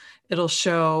course, it'll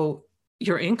show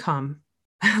your income,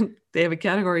 They have a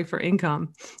category for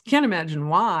income. Can't imagine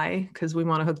why, because we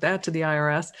want to hook that to the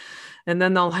IRS. And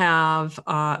then they'll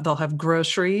have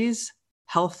groceries,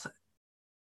 health,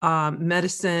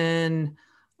 medicine.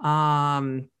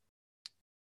 Gosh,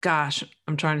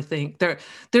 I'm trying to think.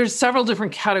 There's several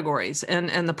different categories,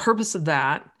 and the purpose of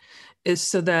that is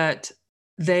so that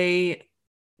they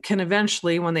can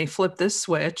eventually, when they flip this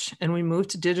switch and we move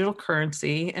to digital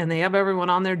currency and they have everyone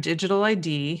on their digital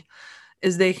ID,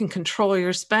 is they can control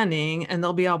your spending and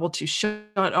they'll be able to shut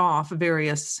off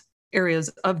various areas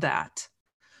of that.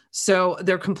 So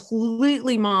they're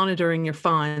completely monitoring your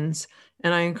funds.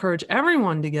 And I encourage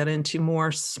everyone to get into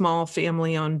more small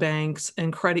family-owned banks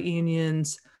and credit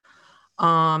unions.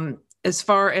 As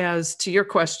far as to your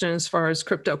question, as far as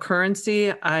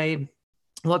cryptocurrency, I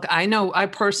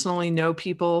personally know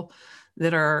people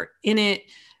that are in it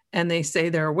and they say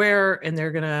they're aware and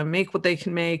they're going to make what they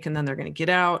can make and then they're going to get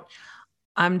out.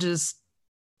 I'm just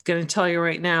going to tell you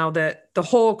right now that the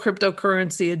whole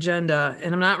cryptocurrency agenda,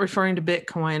 and I'm not referring to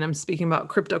Bitcoin, I'm speaking about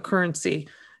cryptocurrency,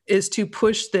 is to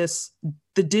push the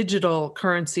digital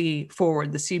currency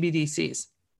forward, the CBDCs.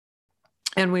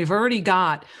 And we've already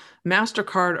got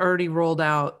MasterCard already rolled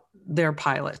out their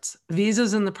pilots.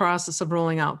 Visa's in the process of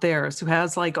rolling out theirs, who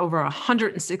has like over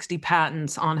 160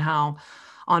 patents on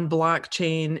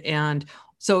blockchain. And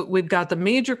so we've got the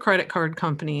major credit card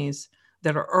companies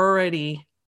that are already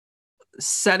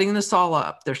setting this all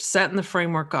up. They're setting the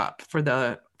framework up for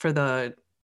the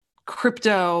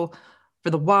crypto, for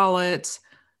the wallets,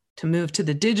 to move to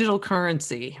the digital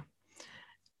currency.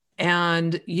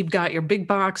 And you've got your big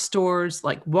box stores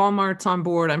like Walmart's on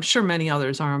board. I'm sure many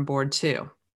others are on board too.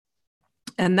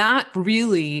 And that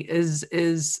really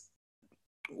is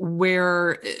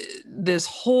where this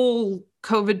whole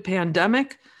COVID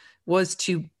pandemic was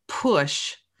to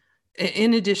push,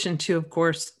 in addition to, of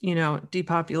course,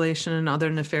 depopulation and other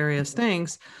nefarious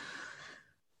things,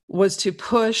 was to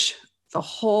push the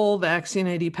whole vaccine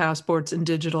ID passports and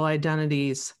digital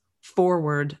identities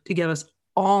forward to get us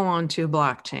all onto a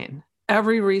blockchain.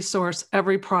 Every resource,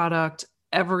 every product,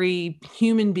 every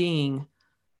human being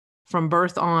from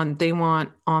birth on, they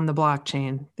want on the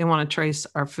blockchain. They want to trace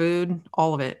our food,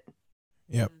 all of it.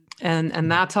 Yep.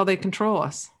 And that's how they control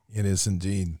us. It is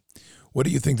indeed. What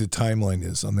do you think the timeline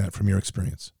is on that from your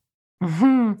experience?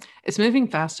 Mm-hmm. It's moving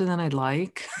faster than I'd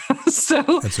like. That's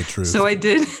the truth. So I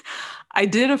did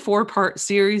a 4-part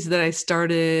series that I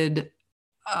started,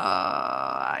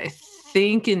 I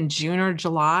think in June or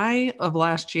July of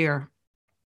last year.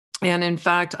 And in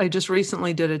fact, I just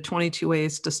recently did a 22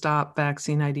 ways to stop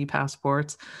vaccine ID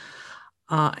passports.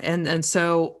 And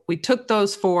so we took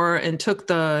those 4 and took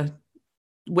the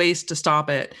ways to stop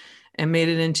it and made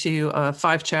it into a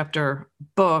 5-chapter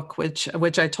book, which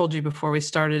I told you before we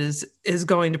started is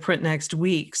going to print next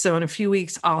week. So in a few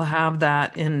weeks, I'll have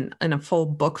that in a full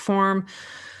book form.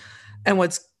 And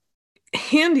what's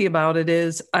handy about it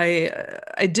is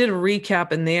I did a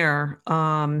recap in there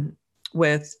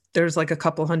there's like a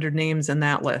couple hundred names in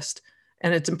that list.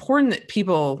 And it's important that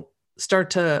people start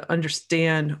to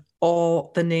understand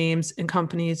all the names and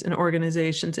companies and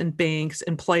organizations and banks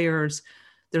and players.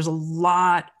 There's a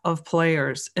lot of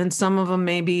players, and some of them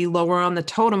may be lower on the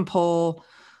totem pole,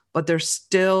 but they're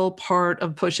still part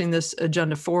of pushing this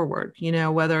agenda forward,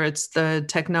 whether it's the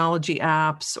technology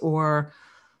apps or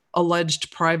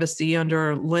alleged privacy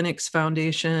under Linux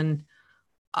Foundation.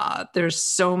 There's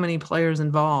so many players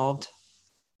involved.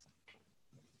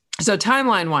 So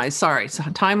timeline-wise,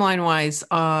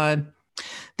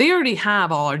 they already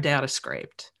have all our data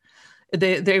scraped.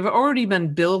 They've already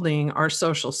been building our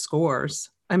social scores.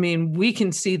 I mean, we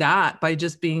can see that by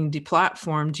just being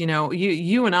deplatformed.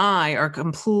 You and I are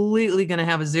completely going to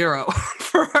have a 0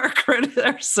 for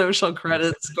our social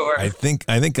credit score. I think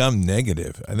I'm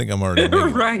negative. I think I'm already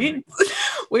negative. Right?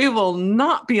 We will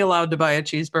not be allowed to buy a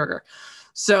cheeseburger.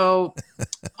 So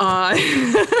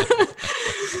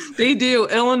they do.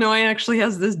 Illinois actually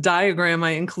has this diagram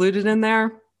I included in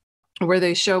there where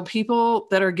they show people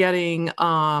that are getting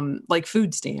like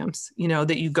food stamps,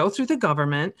 that you go through the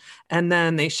government, and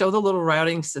then they show the little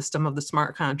routing system of the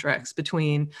smart contracts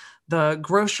between the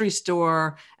grocery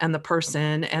store and the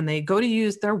person, and they go to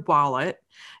use their wallet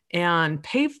and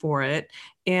pay for it.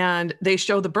 And they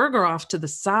show the burger off to the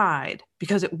side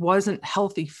because it wasn't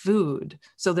healthy food.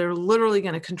 So they're literally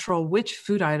going to control which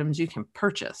food items you can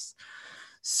purchase.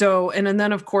 So, and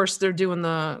then of course they're doing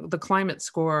the climate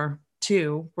score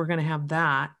too. We're going to have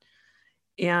that.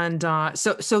 And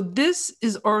so this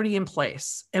is already in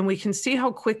place, and we can see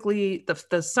how quickly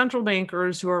the central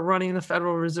bankers who are running the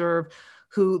Federal Reserve,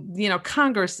 who,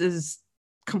 Congress is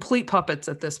complete puppets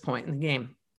at this point in the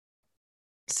game.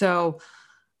 So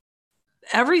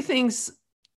everything's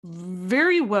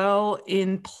very well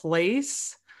in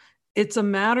place. It's a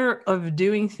matter of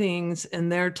doing things in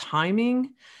their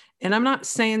timing. And I'm not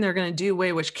saying they're going to do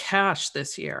away with cash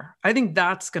this year. I think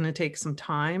that's going to take some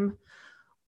time.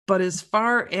 But as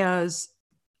far as,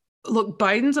 look,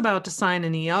 Biden's about to sign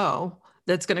an EO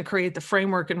that's going to create the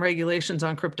framework and regulations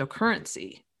on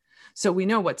cryptocurrency. So we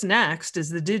know what's next is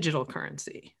the digital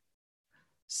currency.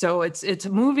 So it's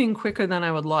moving quicker than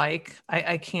I would like.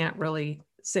 I can't really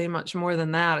say much more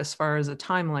than that as far as a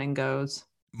timeline goes.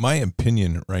 My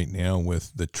opinion right now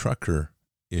with the trucker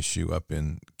issue up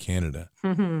in Canada,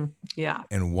 yeah,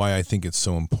 and why I think it's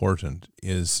so important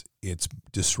is it's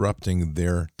disrupting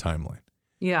their timeline.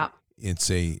 Yeah. It's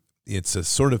a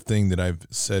sort of thing that I've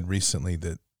said recently,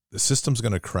 that the system's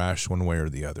going to crash one way or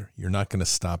the other. You're not going to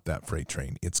stop that freight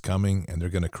train. It's coming, and they're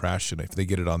going to crash it. If they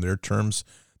get it on their terms,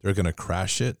 they're going to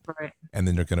crash it, right. And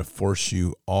then they're going to force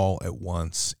you all at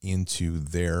once into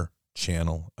their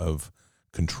channel of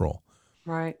control.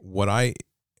 Right. What I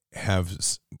have,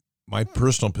 my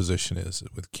personal position is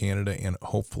with Canada and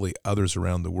hopefully others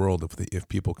around the world, if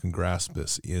people can grasp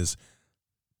this, is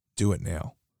do it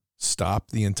now.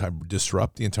 Disrupt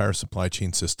the entire supply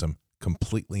chain system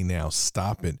completely now.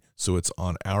 Stop it so it's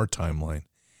on our timeline.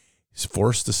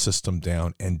 Force the system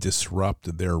down and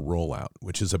disrupt their rollout,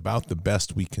 which is about the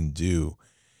best we can do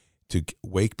to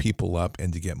wake people up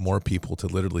and to get more people to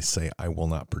literally say, I will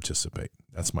not participate.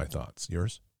 That's my thoughts.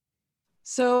 Yours?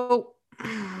 So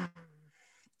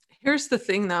here's the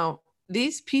thing, though.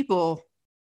 These people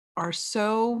are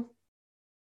so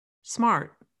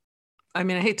smart. I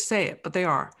mean, I hate to say it, but they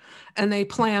are. And they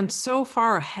plan so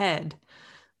far ahead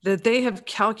that they have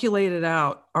calculated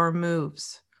out our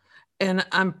moves. And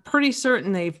I'm pretty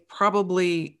certain they've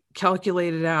probably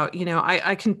calculated out,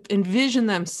 I can envision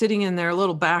them sitting in their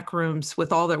little back rooms with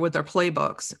their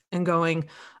playbooks and going,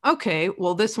 okay,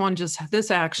 well, this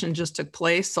action just took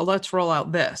place, so let's roll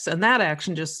out this. And that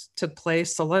action just took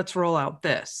place, so let's roll out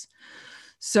this.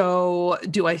 So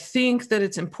do I think that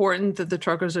it's important that the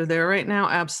truckers are there right now?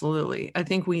 Absolutely. I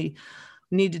think we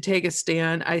need to take a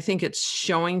stand. I think it's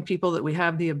showing people that we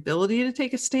have the ability to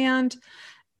take a stand,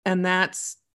 and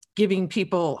that's giving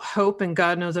people hope, and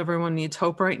God knows everyone needs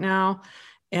hope right now.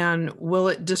 And will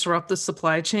it disrupt the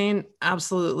supply chain?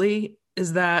 Absolutely.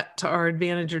 Is that to our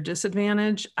advantage or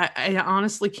disadvantage? I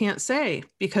honestly can't say,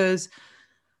 because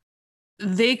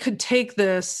they could take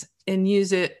this and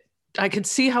use it. I could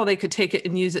see how they could take it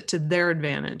and use it to their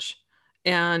advantage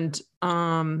and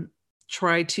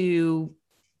try to,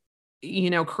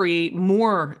 create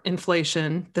more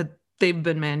inflation that they've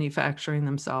been manufacturing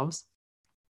themselves.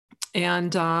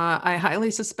 And I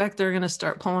highly suspect they're going to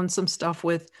start pulling some stuff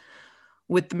with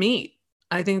the meat.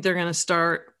 I think they're going to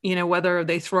start, whether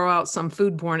they throw out some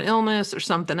foodborne illness or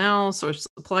something else, or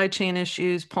supply chain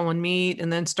issues, pulling meat,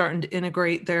 and then starting to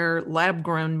integrate their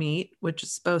lab-grown meat, which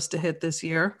is supposed to hit this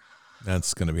year.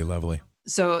 That's going to be lovely.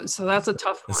 So that's a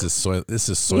tough one. This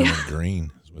is Soylent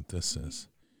Green is what this is.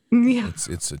 Yeah.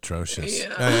 It's atrocious.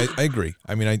 Yeah. I agree.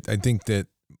 I mean, I think that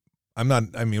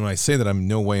when I say that, I'm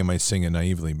no way am I saying it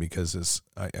naively, because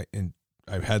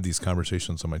I've had these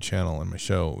conversations on my channel and my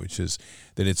show, which is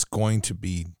that it's going to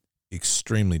be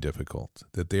extremely difficult,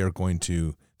 that they are going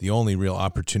to, the only real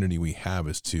opportunity we have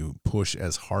is to push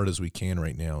as hard as we can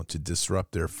right now to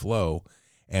disrupt their flow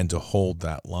and to hold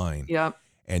that line. Yep.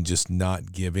 And just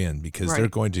not give in, because Right. they're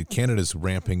going to, Canada's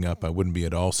ramping up. I wouldn't be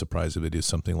at all surprised if they do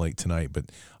something like tonight, but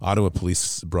Ottawa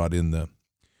police brought in the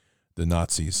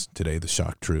Nazis today, the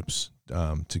shock troops,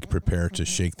 to prepare to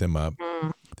shake them up.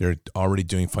 They're already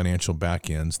doing financial back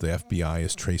ends. The FBI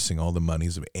is tracing all the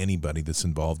monies of anybody that's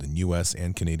involved in U.S.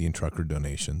 and Canadian trucker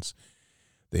donations.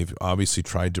 They've obviously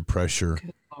tried to pressure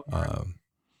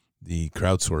the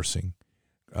crowdsourcing,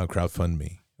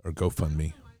 crowdfundme or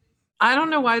GoFundMe. I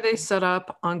don't know why they set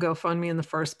up on GoFundMe in the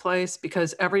first place,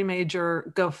 because every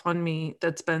major GoFundMe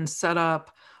that's been set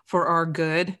up for our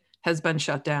good has been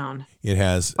shut down. It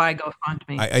has. By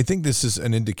GoFundMe. I think this is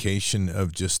an indication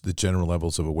of just the general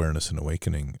levels of awareness and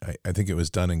awakening. I think it was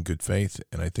done in good faith,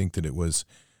 and I think that it was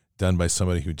done by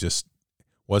somebody who just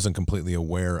wasn't completely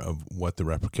aware of what the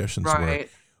repercussions were.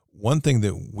 One thing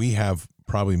that we have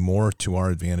probably more to our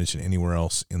advantage than anywhere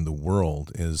else in the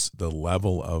world is the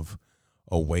level of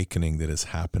awakening that has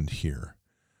happened here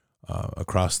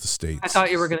across the states. I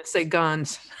thought you were going to say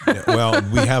guns. Yeah, well,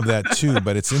 we have that too,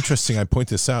 but it's interesting. I point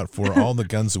this out, for all the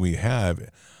guns that we have,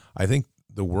 I think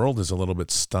the world is a little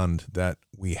bit stunned that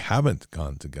we haven't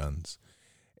gone to guns.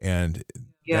 And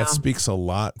that speaks a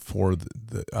lot for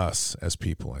us as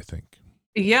people, I think.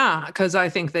 Yeah, because I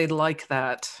think they'd like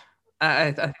that.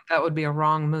 I think that would be a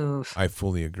wrong move. I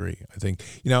fully agree. I think,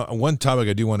 one topic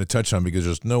I do want to touch on, because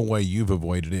there's no way you've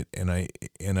avoided it, and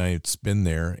it's been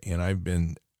there, and I've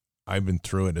been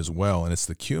through it as well, and it's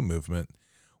the Q movement,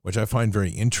 which I find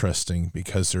very interesting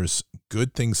because there's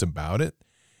good things about it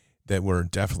that were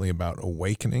definitely about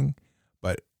awakening,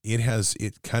 but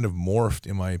it kind of morphed,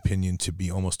 in my opinion, to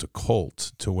be almost a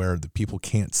cult, to where the people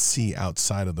can't see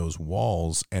outside of those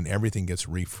walls and everything gets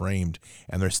reframed,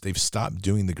 and they've stopped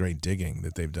doing the great digging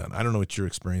that they've done. I don't know what your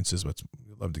experience is, but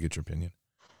I'd love to get your opinion.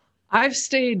 I've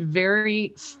stayed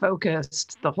very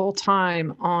focused the whole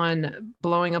time on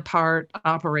blowing apart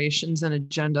operations and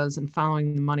agendas and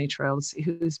following the money trail to see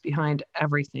who's behind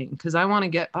everything. Because I want to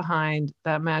get behind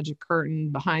that magic curtain,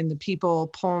 behind the people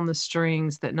pulling the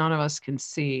strings that none of us can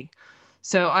see.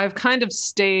 So I've kind of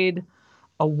stayed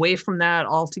away from that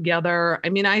altogether. I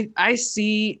mean, I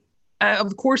see,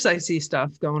 of course, I see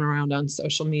stuff going around on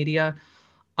social media.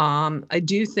 I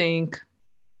do think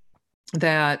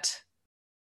that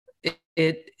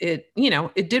it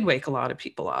did wake a lot of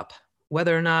people up,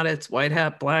 whether or not it's white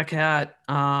hat, black hat.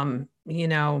 I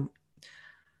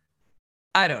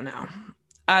don't know.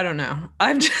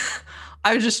 I've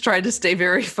just tried to stay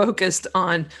very focused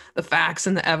on the facts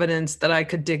and the evidence that I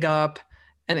could dig up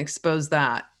and expose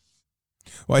that.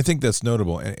 Well, I think that's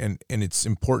notable, and it's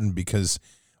important because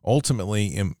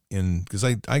ultimately, because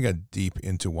I got deep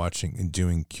into watching and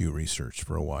doing Q research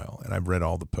for a while, and I've read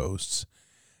all the posts.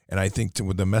 And I think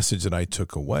the message that I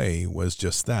took away was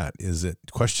just that, is that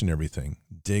question everything,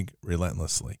 dig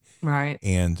relentlessly, right,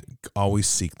 and always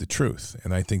seek the truth.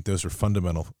 And I think those are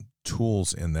fundamental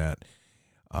tools in that.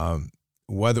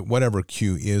 Whatever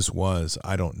Q was,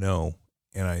 I don't know.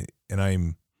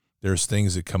 And there's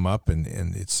things that come up, and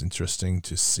it's interesting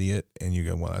to see it, and you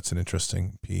go, well, that's an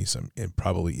interesting piece. It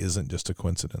probably isn't just a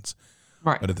coincidence.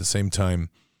 Right. But at the same time,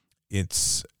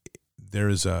 there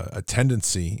is a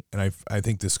tendency, and I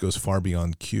think this goes far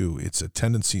beyond Q. It's a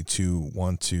tendency to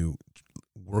want to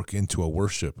work into a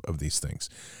worship of these things.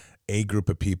 A group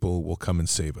of people will come and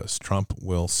save us. Trump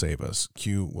will save us.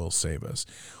 Q will save us.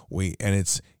 And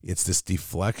it's this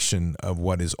deflection of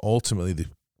what is ultimately the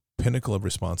pinnacle of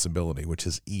responsibility, which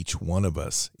is each one of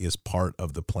us is part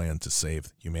of the plan to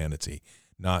save humanity,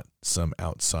 not some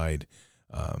outside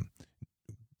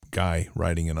guy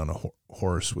riding in on a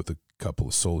horse with a couple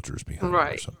of soldiers behind him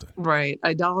or something. Right.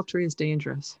 Idolatry is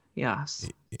dangerous. Yes.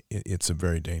 It's a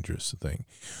very dangerous thing.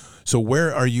 So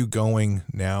where are you going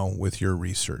now with your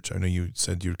research? I know you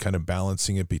said you're kind of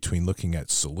balancing it between looking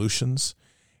at solutions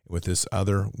with this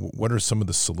other. What are some of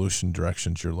the solution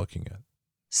directions you're looking at?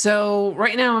 So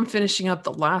right now I'm finishing up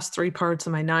the last 3 parts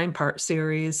of my 9-part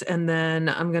series, and then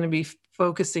I'm going to be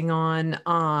focusing on,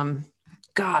 I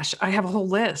have a whole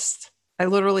list. I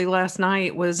literally last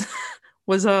night was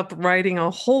up writing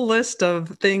a whole list of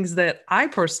things that I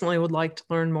personally would like to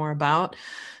learn more about,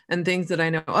 and things that I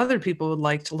know other people would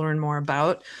like to learn more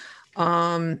about.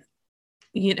 And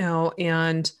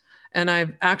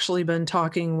I've actually been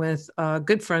talking with a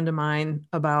good friend of mine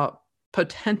about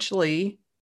potentially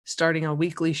starting a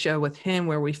weekly show with him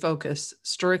where we focus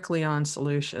strictly on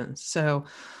solutions. So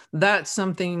that's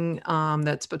something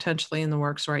that's potentially in the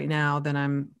works right now that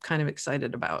I'm kind of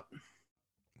excited about.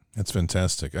 That's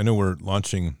fantastic. I know we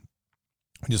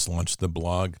just launched the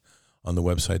blog on the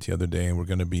website the other day, and we're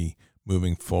going to be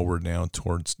moving forward now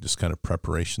towards just kind of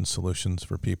preparation solutions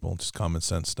for people, just common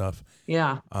sense stuff.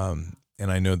 Yeah. And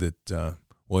I know that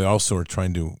we also are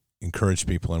trying to encourage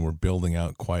people, and we're building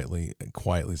out quietly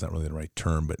is not really the right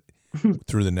term, but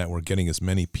through the network, getting as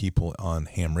many people on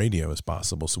ham radio as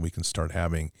possible so we can start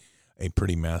having a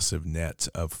pretty massive net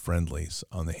of friendlies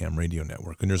on the ham radio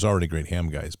network. And there's already great ham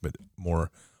guys, but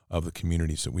more of the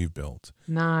communities that we've built.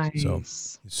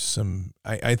 Nice. So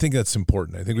I think that's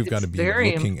important. I think we've got to be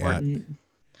looking important.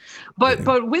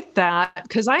 But with that,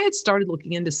 because I had started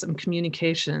looking into some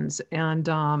communications and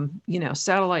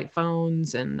satellite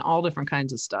phones and all different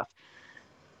kinds of stuff.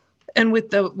 And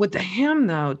with the ham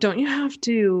though, don't you have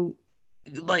to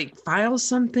file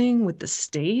something with the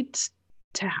state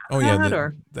to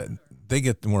have they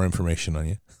get more information on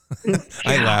you. Yeah.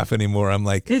 I laugh anymore. I'm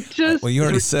like, you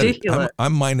already said it.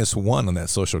 I'm -1 on that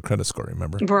social credit score.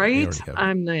 Remember? Right.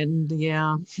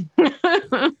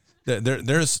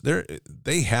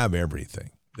 They have everything.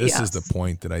 This is the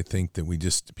point that I think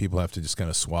that people have to just kind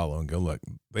of swallow and go, look,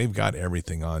 they've got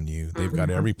everything on you. They've got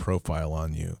every profile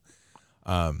on you.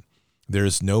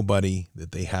 There's nobody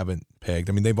that they haven't pegged.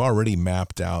 I mean, they've already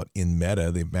mapped out in Meta.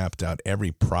 They've mapped out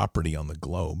every property on the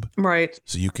globe. Right.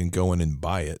 So you can go in and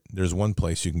buy it. There's one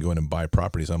place you can go in and buy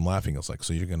properties. I'm laughing. It's like,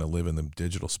 so you're going to live in the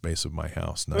digital space of my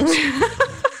house. Nice.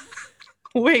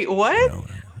 Wait, what?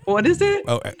 What is it?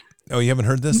 Oh, you haven't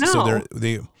heard this? So No.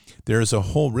 there's a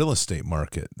whole real estate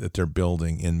market that they're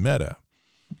building in Meta.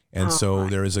 And Oh so my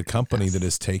there is a company that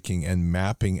goodness. is taking and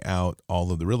mapping out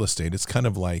all of the real estate. It's kind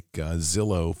of like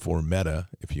Zillow for Meta,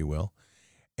 if you will.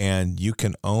 And you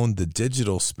can own the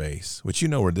digital space, which you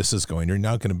know where this is going. You're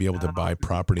now going to be able to Oh buy my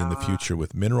property in the God. future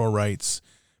with mineral rights,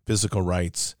 physical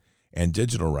rights, and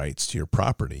digital rights to your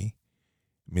property.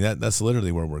 I mean, that's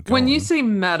literally where we're When you going. say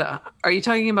meta, are you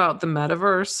talking about the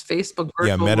metaverse, Facebook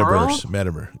Yeah, virtual world?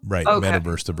 metaverse, right? Okay.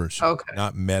 Metaverse, the virtual, Okay.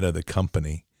 not Meta, the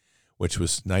company, which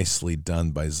was nicely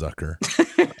done by Zucker.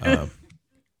 Um,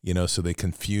 so they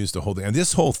confused the whole thing. And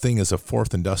this whole thing is a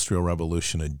fourth industrial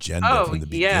revolution agenda Oh, from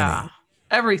the yeah. beginning.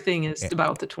 Everything is Eh,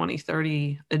 about the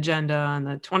 2030 agenda and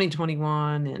the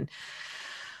 2021 and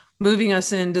moving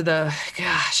us into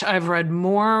I've read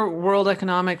more World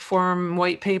Economic Forum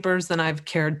white papers than I've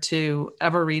cared to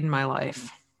ever read in my life.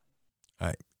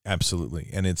 Absolutely.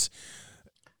 And it's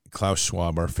Klaus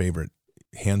Schwab, our favorite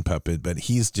hand puppet, but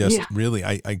he's just Yeah. really,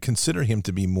 I consider him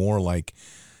to be more like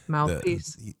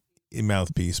Mouthpiece. the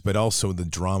mouthpiece, but also the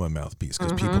drama mouthpiece,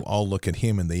 because people all look at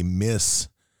him and they miss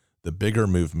the bigger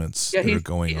movements Yeah, that are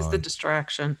going he's the on.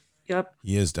 distraction. Yep.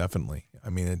 He is definitely. I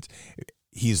mean,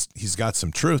 he's got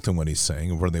some truth in what he's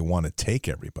saying, where they want to take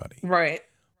everybody, Right.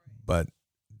 but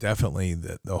definitely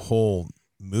the whole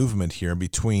movement here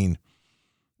between,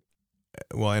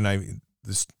 well, and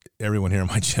everyone here on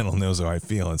my channel knows how I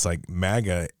feel. It's like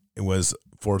MAGA, it was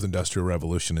fourth industrial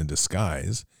revolution in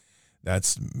disguise.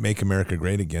 That's make America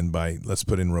great again by let's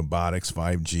put in robotics,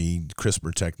 5G,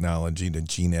 CRISPR technology to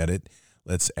gene edit.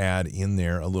 Let's add in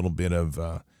there a little bit of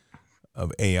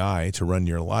AI to run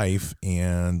your life,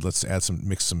 and let's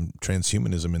mix some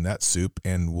transhumanism in that soup,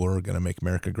 and we're going to make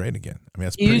America great again. I mean,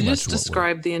 that's pretty You much just what we're.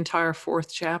 described the entire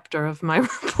fourth chapter of my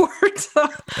report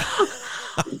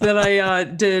that I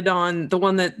did on the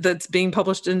one that's being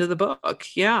published into the book.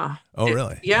 Yeah. Oh,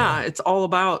 really? Yeah, it's all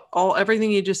about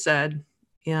everything you just said,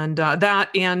 and that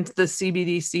and the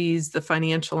CBDCs, the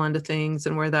financial end of things,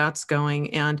 and where that's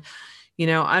going. And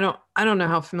I don't know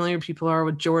how familiar people are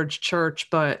with George Church,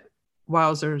 but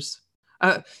wowzers.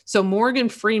 So Morgan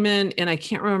Freeman and I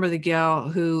can't remember the gal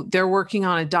who they're working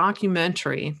on a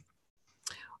documentary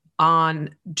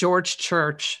on George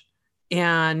Church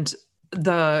and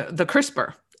the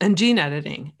CRISPR and gene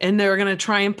editing, and they're going to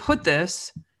try and put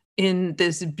this in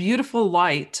this beautiful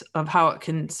light of how it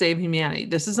can save humanity.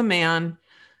 This is a man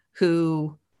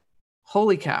who,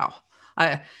 holy cow,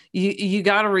 you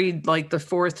got to read like the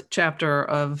fourth chapter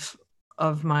of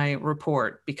my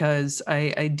report, because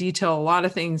I detail a lot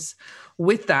of things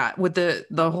with that, with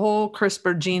the whole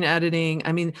CRISPR gene editing.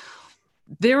 I mean,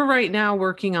 they're right now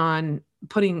working on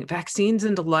putting vaccines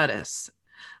into lettuce,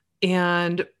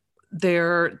 and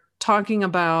they're talking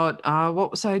about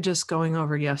what was I just going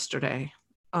over yesterday?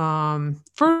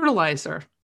 Fertilizer.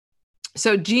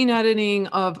 So gene editing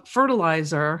of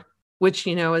fertilizer, which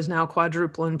is now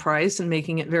quadruple in price and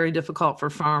making it very difficult for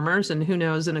farmers. And who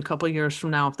knows in a couple of years from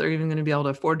now if they're even going to be able to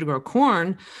afford to grow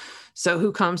corn. So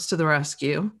who comes to the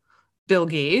rescue? Bill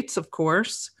Gates, of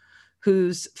course,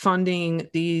 who's funding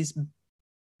these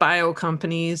bio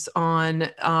companies on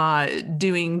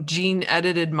doing gene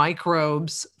edited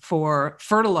microbes for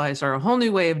fertilizer, a whole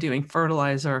new way of doing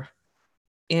fertilizer.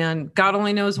 And God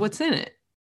only knows what's in it.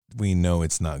 We know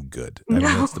it's not good. I mean,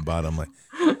 that's the bottom line.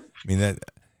 I mean, that,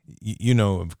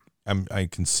 I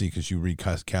can see, because you read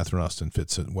Catherine Austin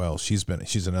Fitts well. She's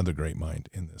another great mind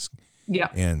in this. Yeah.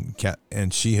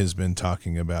 And she has been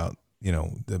talking about,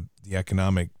 the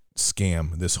economic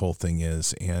scam this whole thing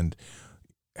is, and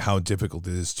how difficult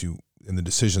it is and the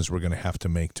decisions we're going to have to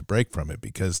make to break from it,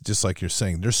 because just like you're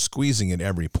saying, they're squeezing at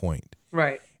every point.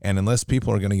 Right. And unless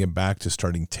people are going to get back to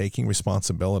starting taking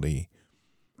responsibility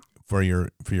for your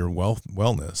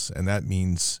wellness, and that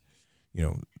means,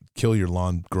 kill your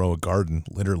lawn, grow a garden,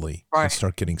 literally, Right. and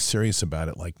start getting serious about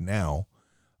it like now,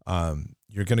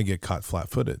 you're going to get caught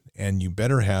flat-footed. And you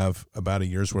better have about a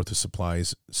year's worth of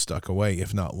supplies stuck away,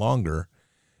 if not longer,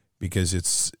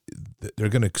 because they're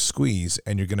going to squeeze,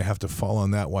 and you're going to have to fall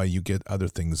on that while you get other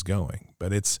things going.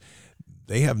 But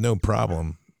they have no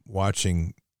problem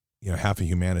watching, half of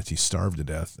humanity starve to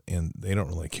death, and they don't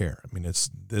really care. I mean,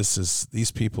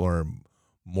 these people are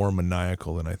more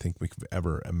maniacal than I think we've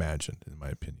ever imagined, in my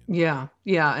opinion. Yeah.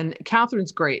 Yeah. And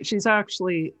Catherine's great. She's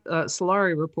actually,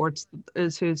 Solari Reports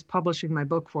is who's publishing my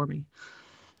book for me.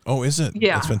 Oh, is it?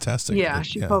 Yeah. That's fantastic. Yeah.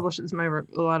 She publishes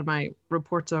a lot of my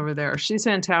reports over there. She's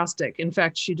fantastic. In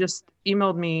fact, she just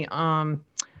emailed me.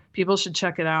 People should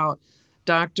check it out.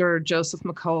 Dr. Joseph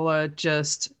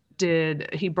McCullough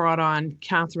he brought on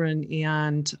Catherine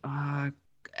and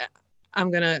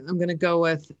I'm gonna go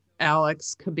with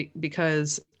Alex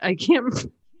because I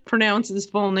can't pronounce his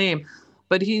full name,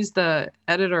 but he's the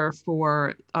editor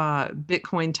for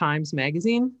Bitcoin Times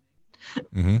magazine.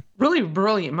 Mm-hmm. Really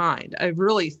brilliant mind. I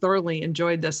really thoroughly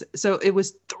enjoyed this. So it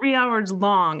was 3 hours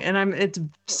long, and it's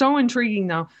so intriguing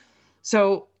now.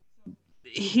 So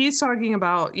he's talking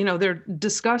about, they're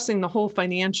discussing the whole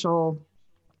financial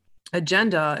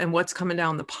agenda and what's coming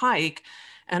down the pike.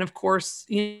 And of course,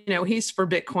 he's for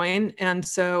Bitcoin. And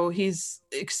so he's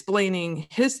explaining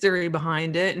his theory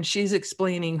behind it. And she's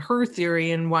explaining her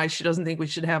theory and why she doesn't think we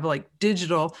should have like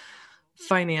digital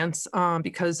finance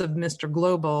because of Mr.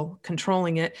 Global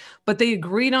controlling it. But they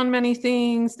agreed on many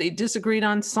things. They disagreed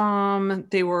on some.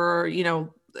 They were,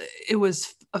 it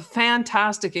was a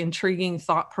fantastic, intriguing,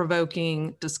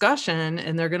 thought-provoking discussion.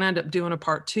 And they're going to end up doing a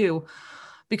part 2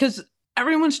 because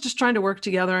everyone's just trying to work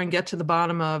together and get to the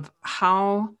bottom of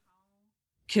how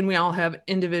can we all have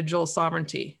individual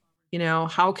sovereignty?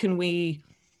 How can we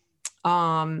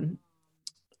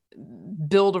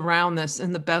build around this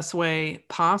in the best way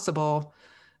possible?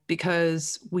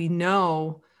 Because we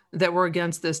know that we're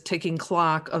against this ticking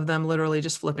clock of them literally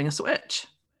just flipping a switch.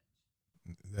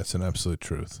 That's an absolute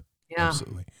truth. Yeah.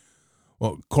 Absolutely.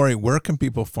 Well, Corey, where can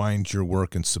people find your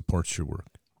work and support your work?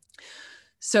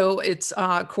 So it's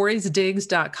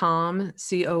coreysdigs.com,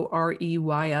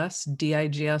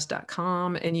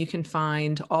 COREYSDIGS.com. And you can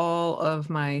find all of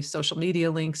my social media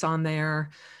links on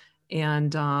there.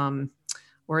 And,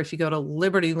 or if you go to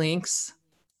Liberty Links,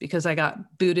 because I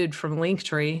got booted from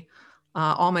Linktree,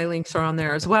 all my links are on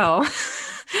there as well.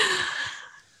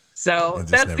 So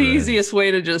that's the easiest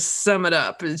way to just sum it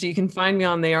up is you can find me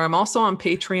on there. I'm also on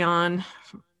Patreon.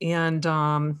 And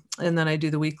then I do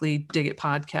the weekly Dig It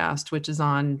podcast, which is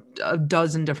on a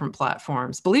dozen different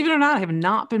platforms. Believe it or not, I have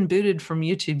not been booted from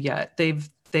YouTube yet.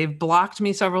 They've blocked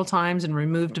me several times and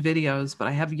removed videos, but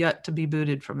I have yet to be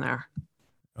booted from there.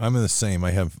 I'm in the same.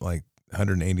 I have like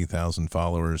 180,000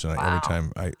 followers, and every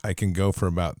time I can go for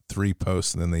about 3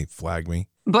 posts, and then they flag me.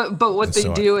 But what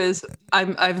they do is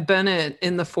I've been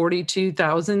in the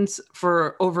 42,000s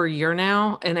for over a year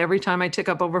now, and every time I tick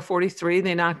up over 43,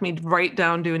 they knock me right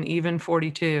down to an even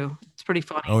 42. It's pretty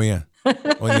funny. Oh yeah.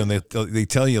 Well, they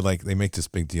tell you, like, they make this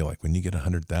big deal, like, when you get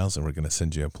 100,000, we're going to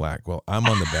send you a plaque. Well, I'm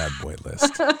on the bad boy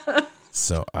list,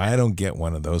 so I don't get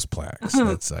one of those plaques.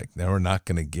 It's like, no, we're not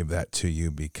going to give that to you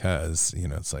because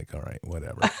it's like, all right,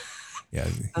 whatever. Yeah,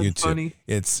 YouTube. Funny.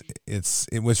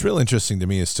 It was real interesting to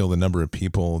me is still the number of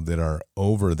people that are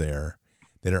over there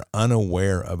that are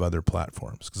unaware of other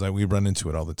platforms, because we run into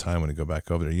it all the time when we go back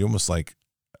over there. You almost like,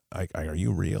 are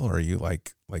you real, or are you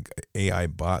like AI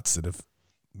bots that have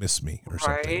missed me or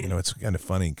something? Right. It's kind of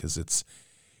funny because it's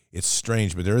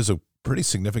strange, but there is a pretty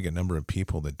significant number of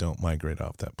people that don't migrate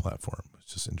off that platform.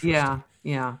 It's just interesting.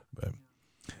 Yeah. But,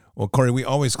 well, Corey, we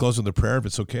always close with a prayer. If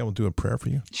it's okay, we'll do a prayer for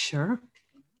you. Sure.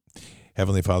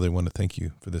 Heavenly Father, I want to thank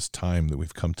you for this time that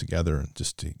we've come together and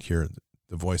just to hear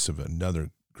the voice of another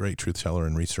great truth teller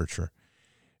and researcher.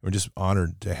 We're just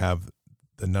honored to have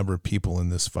the number of people in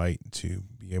this fight to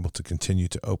be able to continue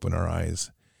to open our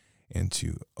eyes and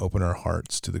to open our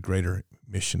hearts to the greater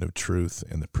mission of truth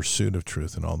and the pursuit of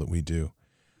truth in all that we do.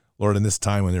 Lord, in this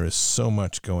time when there is so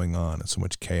much going on and so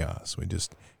much chaos, we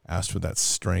just ask for that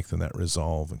strength and that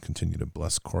resolve, and continue to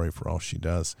bless Corey for all she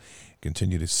does.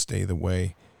 Continue to stay the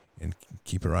way and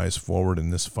keep her eyes forward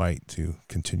in this fight to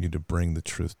continue to bring the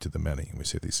truth to the many. And we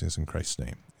say these things in Christ's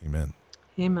name. Amen.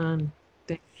 Amen.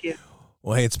 Thank you.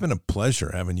 Well, hey, it's been a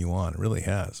pleasure having you on. It really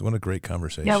has. What a great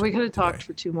conversation. Yeah, we could have talked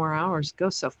for 2 more hours. It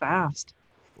goes so fast.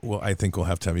 Well, I think we'll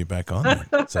have to have you back on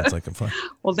then. Sounds like a fun.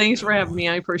 Well, thanks for having me.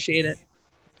 I appreciate it.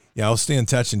 Yeah, I'll stay in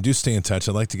touch, and do stay in touch.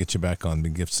 I'd like to get you back on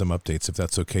and give some updates if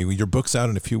that's okay. Your book's out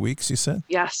in a few weeks, you said?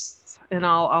 Yes. And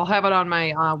I'll have it on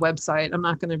my website. I'm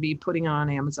not going to be putting it on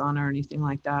Amazon or anything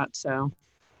like that. So.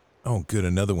 Oh, good.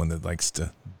 Another one that likes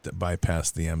to bypass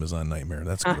the Amazon nightmare.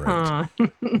 That's great.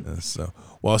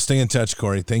 Well, I'll stay in touch,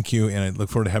 Corey. Thank you. And I look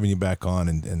forward to having you back on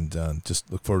and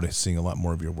just look forward to seeing a lot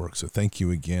more of your work. So thank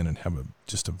you again, and have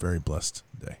just a very blessed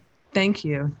day. Thank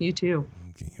you. You too.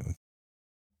 Okay.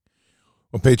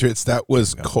 Well, Patriots, that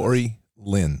was Corey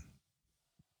Lynn.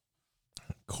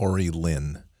 Corey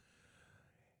Lynn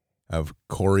of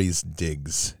Corey's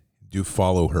Digs. Do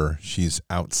follow her. She's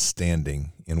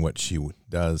outstanding in what she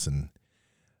does and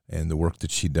the work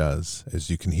that she does. As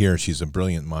you can hear, she's a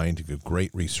brilliant mind, a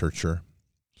great researcher,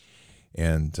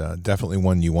 and definitely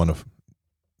one you want to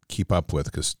keep up with,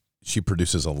 because she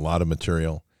produces a lot of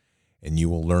material, and you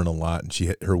will learn a lot.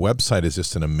 And her website is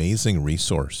just an amazing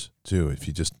resource, too, if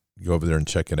you just go over there and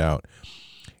check it out.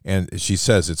 And she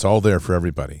says it's all there for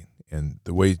everybody. And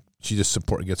the way She just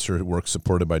gets her work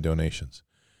supported by donations,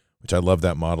 which I love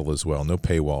that model as well. No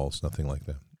paywalls, nothing like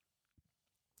that.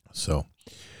 So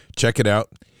check it out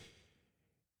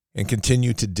and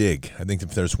continue to dig. I think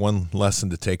if there's one lesson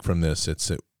to take from this, it's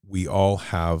that we all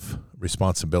have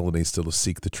responsibilities to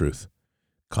seek the truth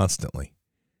constantly.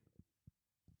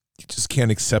 You just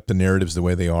can't accept the narratives the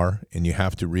way they are, and you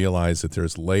have to realize that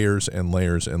there's layers and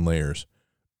layers and layers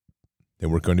that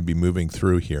we're going to be moving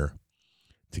through here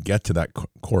to get to that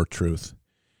core truth.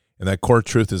 And that core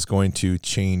truth is going to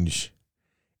change,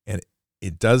 and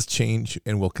it does change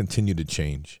and will continue to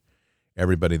change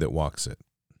everybody that walks it.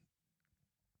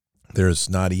 There's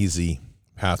not easy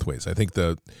pathways. I think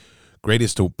the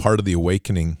greatest part of the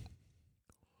awakening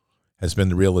has been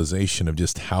the realization of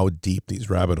just how deep these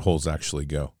rabbit holes actually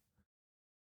go.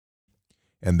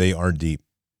 And they are deep.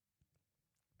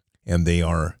 And they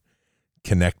are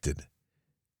connected.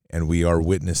 And we are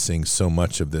witnessing so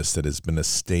much of this that has been a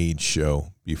stage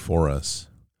show before us.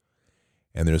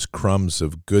 And there's crumbs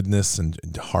of goodness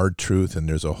and hard truth, and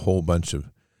there's a whole bunch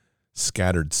of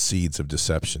scattered seeds of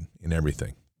deception in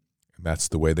everything. And that's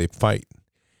the way they fight.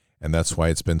 And that's why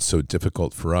it's been so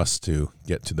difficult for us to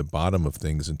get to the bottom of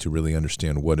things and to really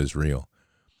understand what is real.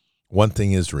 One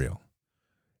thing is real,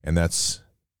 and that's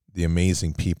the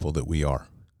amazing people that we are.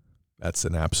 That's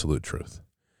an absolute truth.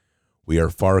 We are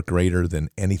far greater than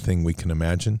anything we can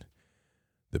imagine.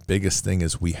 The biggest thing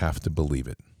is we have to believe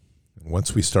it. And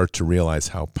once we start to realize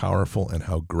how powerful and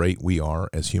how great we are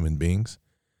as human beings,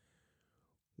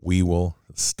 we will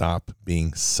stop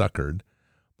being suckered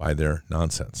by their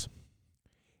nonsense.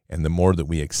 And the more that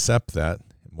we accept that,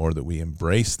 the more that we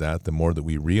embrace that, the more that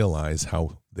we realize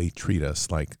how they treat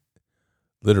us like,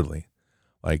 literally,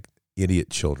 like idiot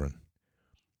children.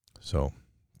 So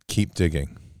keep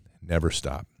digging. Never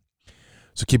stop.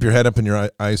 So keep your head up and your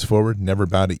eyes forward. Never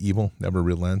bow to evil. Never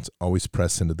relent. Always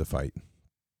press into the fight.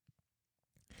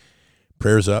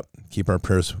 Prayers up. Keep our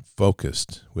prayers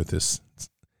focused with this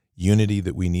unity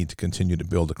that we need to continue to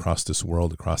build across this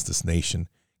world, across this nation.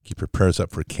 Keep your prayers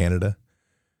up for Canada.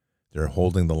 They're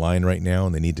holding the line right now,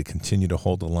 and they need to continue to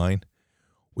hold the line.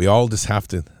 We all just have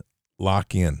to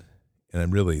lock in. And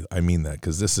I mean that,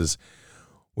 because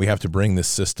we have to bring this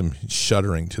system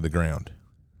shuddering to the ground.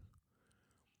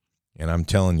 And I'm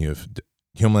telling you, if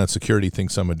Homeland Security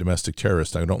thinks I'm a domestic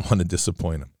terrorist, I don't want to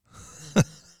disappoint them.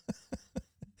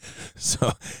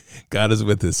 So God is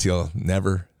with us. He'll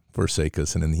never forsake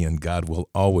us. And in the end, God will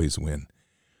always win.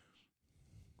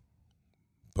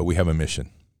 But we have a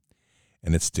mission,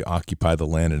 and it's to occupy the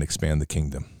land and expand the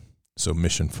kingdom. So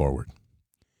mission forward.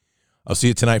 I'll see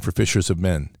you tonight for Fishers of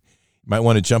Men. You might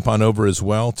want to jump on over as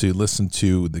well to listen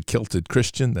to The Kilted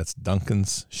Christian. That's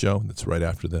Duncan's show. That's right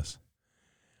after this.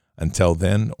 Until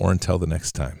then, or until the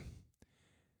next time,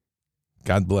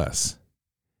 God bless,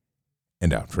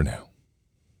 and out for now.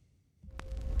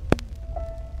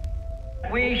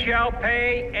 We shall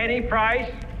pay any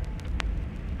price,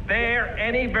 bear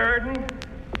any burden,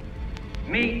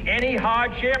 meet any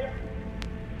hardship,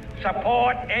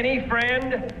 support any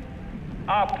friend,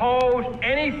 oppose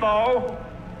any foe,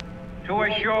 to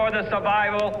assure the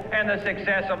survival and the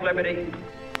success of liberty.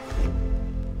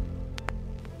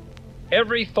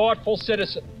 Every thoughtful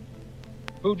citizen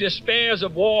who despairs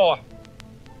of war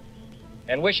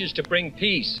and wishes to bring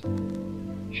peace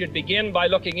should begin by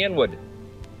looking inward,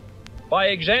 by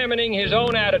examining his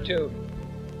own attitude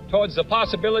towards the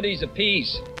possibilities of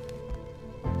peace.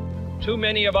 Too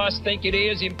many of us think it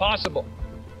is impossible.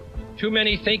 Too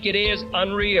many think it is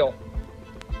unreal.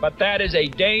 But that is a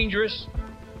dangerous,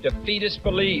 defeatist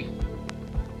belief.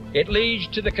 It leads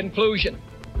to the conclusion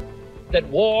that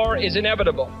war is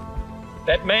inevitable,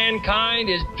 that mankind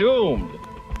is doomed,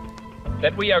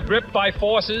 that we are gripped by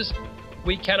forces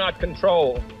we cannot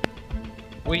control.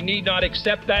 We need not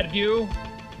accept that view.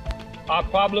 Our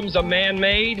problems are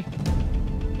man-made,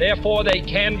 therefore they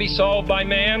can be solved by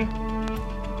man,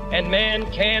 and man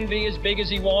can be as big as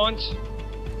he wants.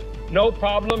 No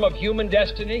problem of human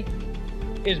destiny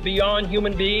is beyond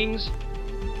human beings.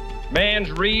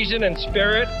 Man's reason and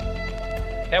spirit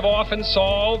have often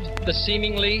solved the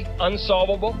seemingly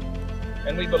unsolvable,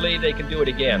 and we believe they can do it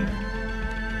again.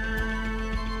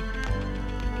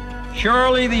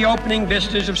 Surely the opening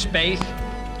vistas of space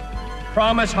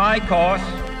promise high costs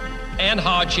and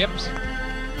hardships,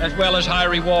 as well as high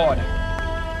reward.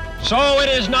 So it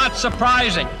is not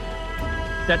surprising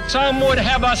that some would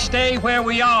have us stay where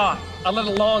we are a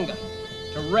little longer,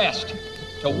 to rest,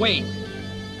 to wait.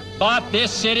 But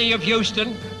this city of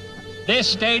Houston, this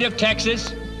state of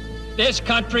Texas, this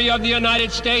country of the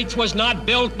United States was not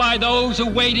built by those who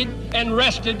waited and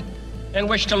rested and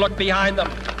wished to look behind them.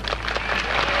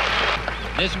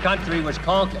 This country was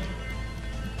conquered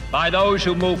by those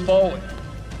who move forward,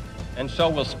 and so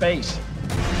will space.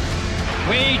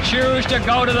 We choose to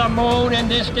go to the moon in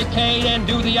this decade and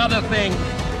do the other thing,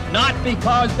 not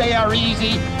because they are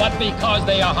easy, but because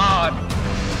they are hard.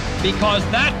 Because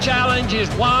that challenge is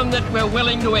one that we're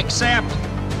willing to accept.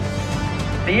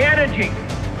 The energy,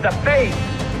 the faith,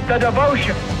 the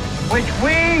devotion which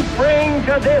we bring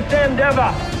to this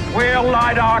endeavor will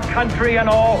light our country and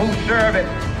all who serve it.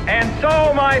 And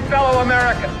so, my fellow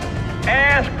Americans,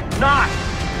 ask not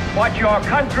what your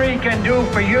country can do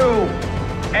for you.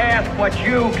 Ask what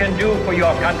you can do for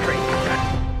your country.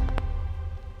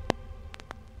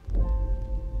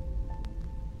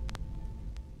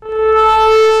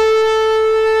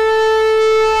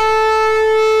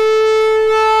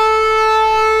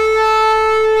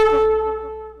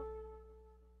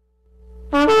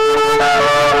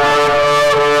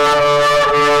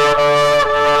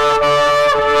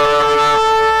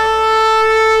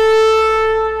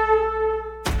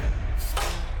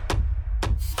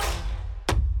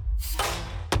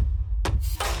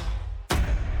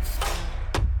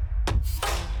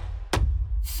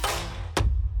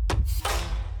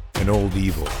 An old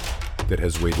evil that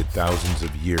has waited thousands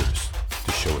of years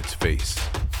to show its face.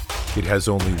 It has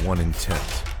only one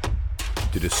intent: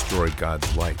 to destroy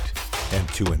God's light and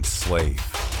to enslave.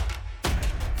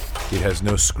 It has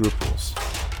no scruples.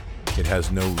 It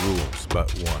has no rules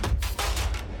but one: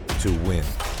 to win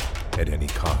at any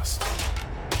cost.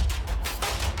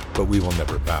 But we will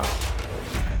never bow,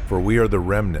 for we are the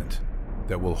remnant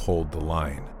that will hold the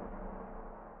line.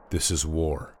 This is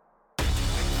war.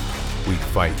 We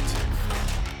fight.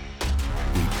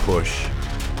 We push.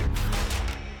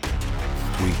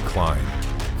 We climb.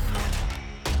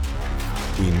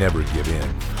 We never give in.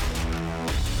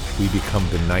 We become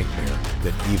the nightmare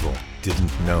that evil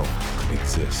didn't know could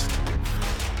exist.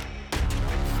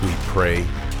 We pray.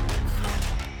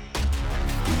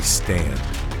 We stand.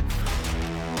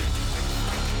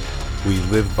 We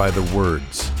live by the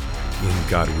words, "In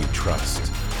God we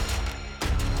trust."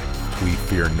 We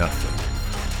fear nothing.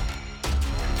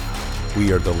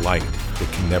 We are the light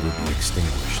that can never be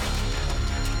extinguished.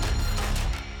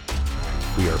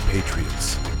 We are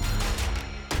patriots.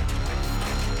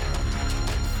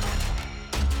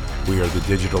 We are the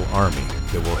digital army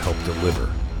that will help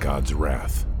deliver God's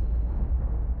wrath.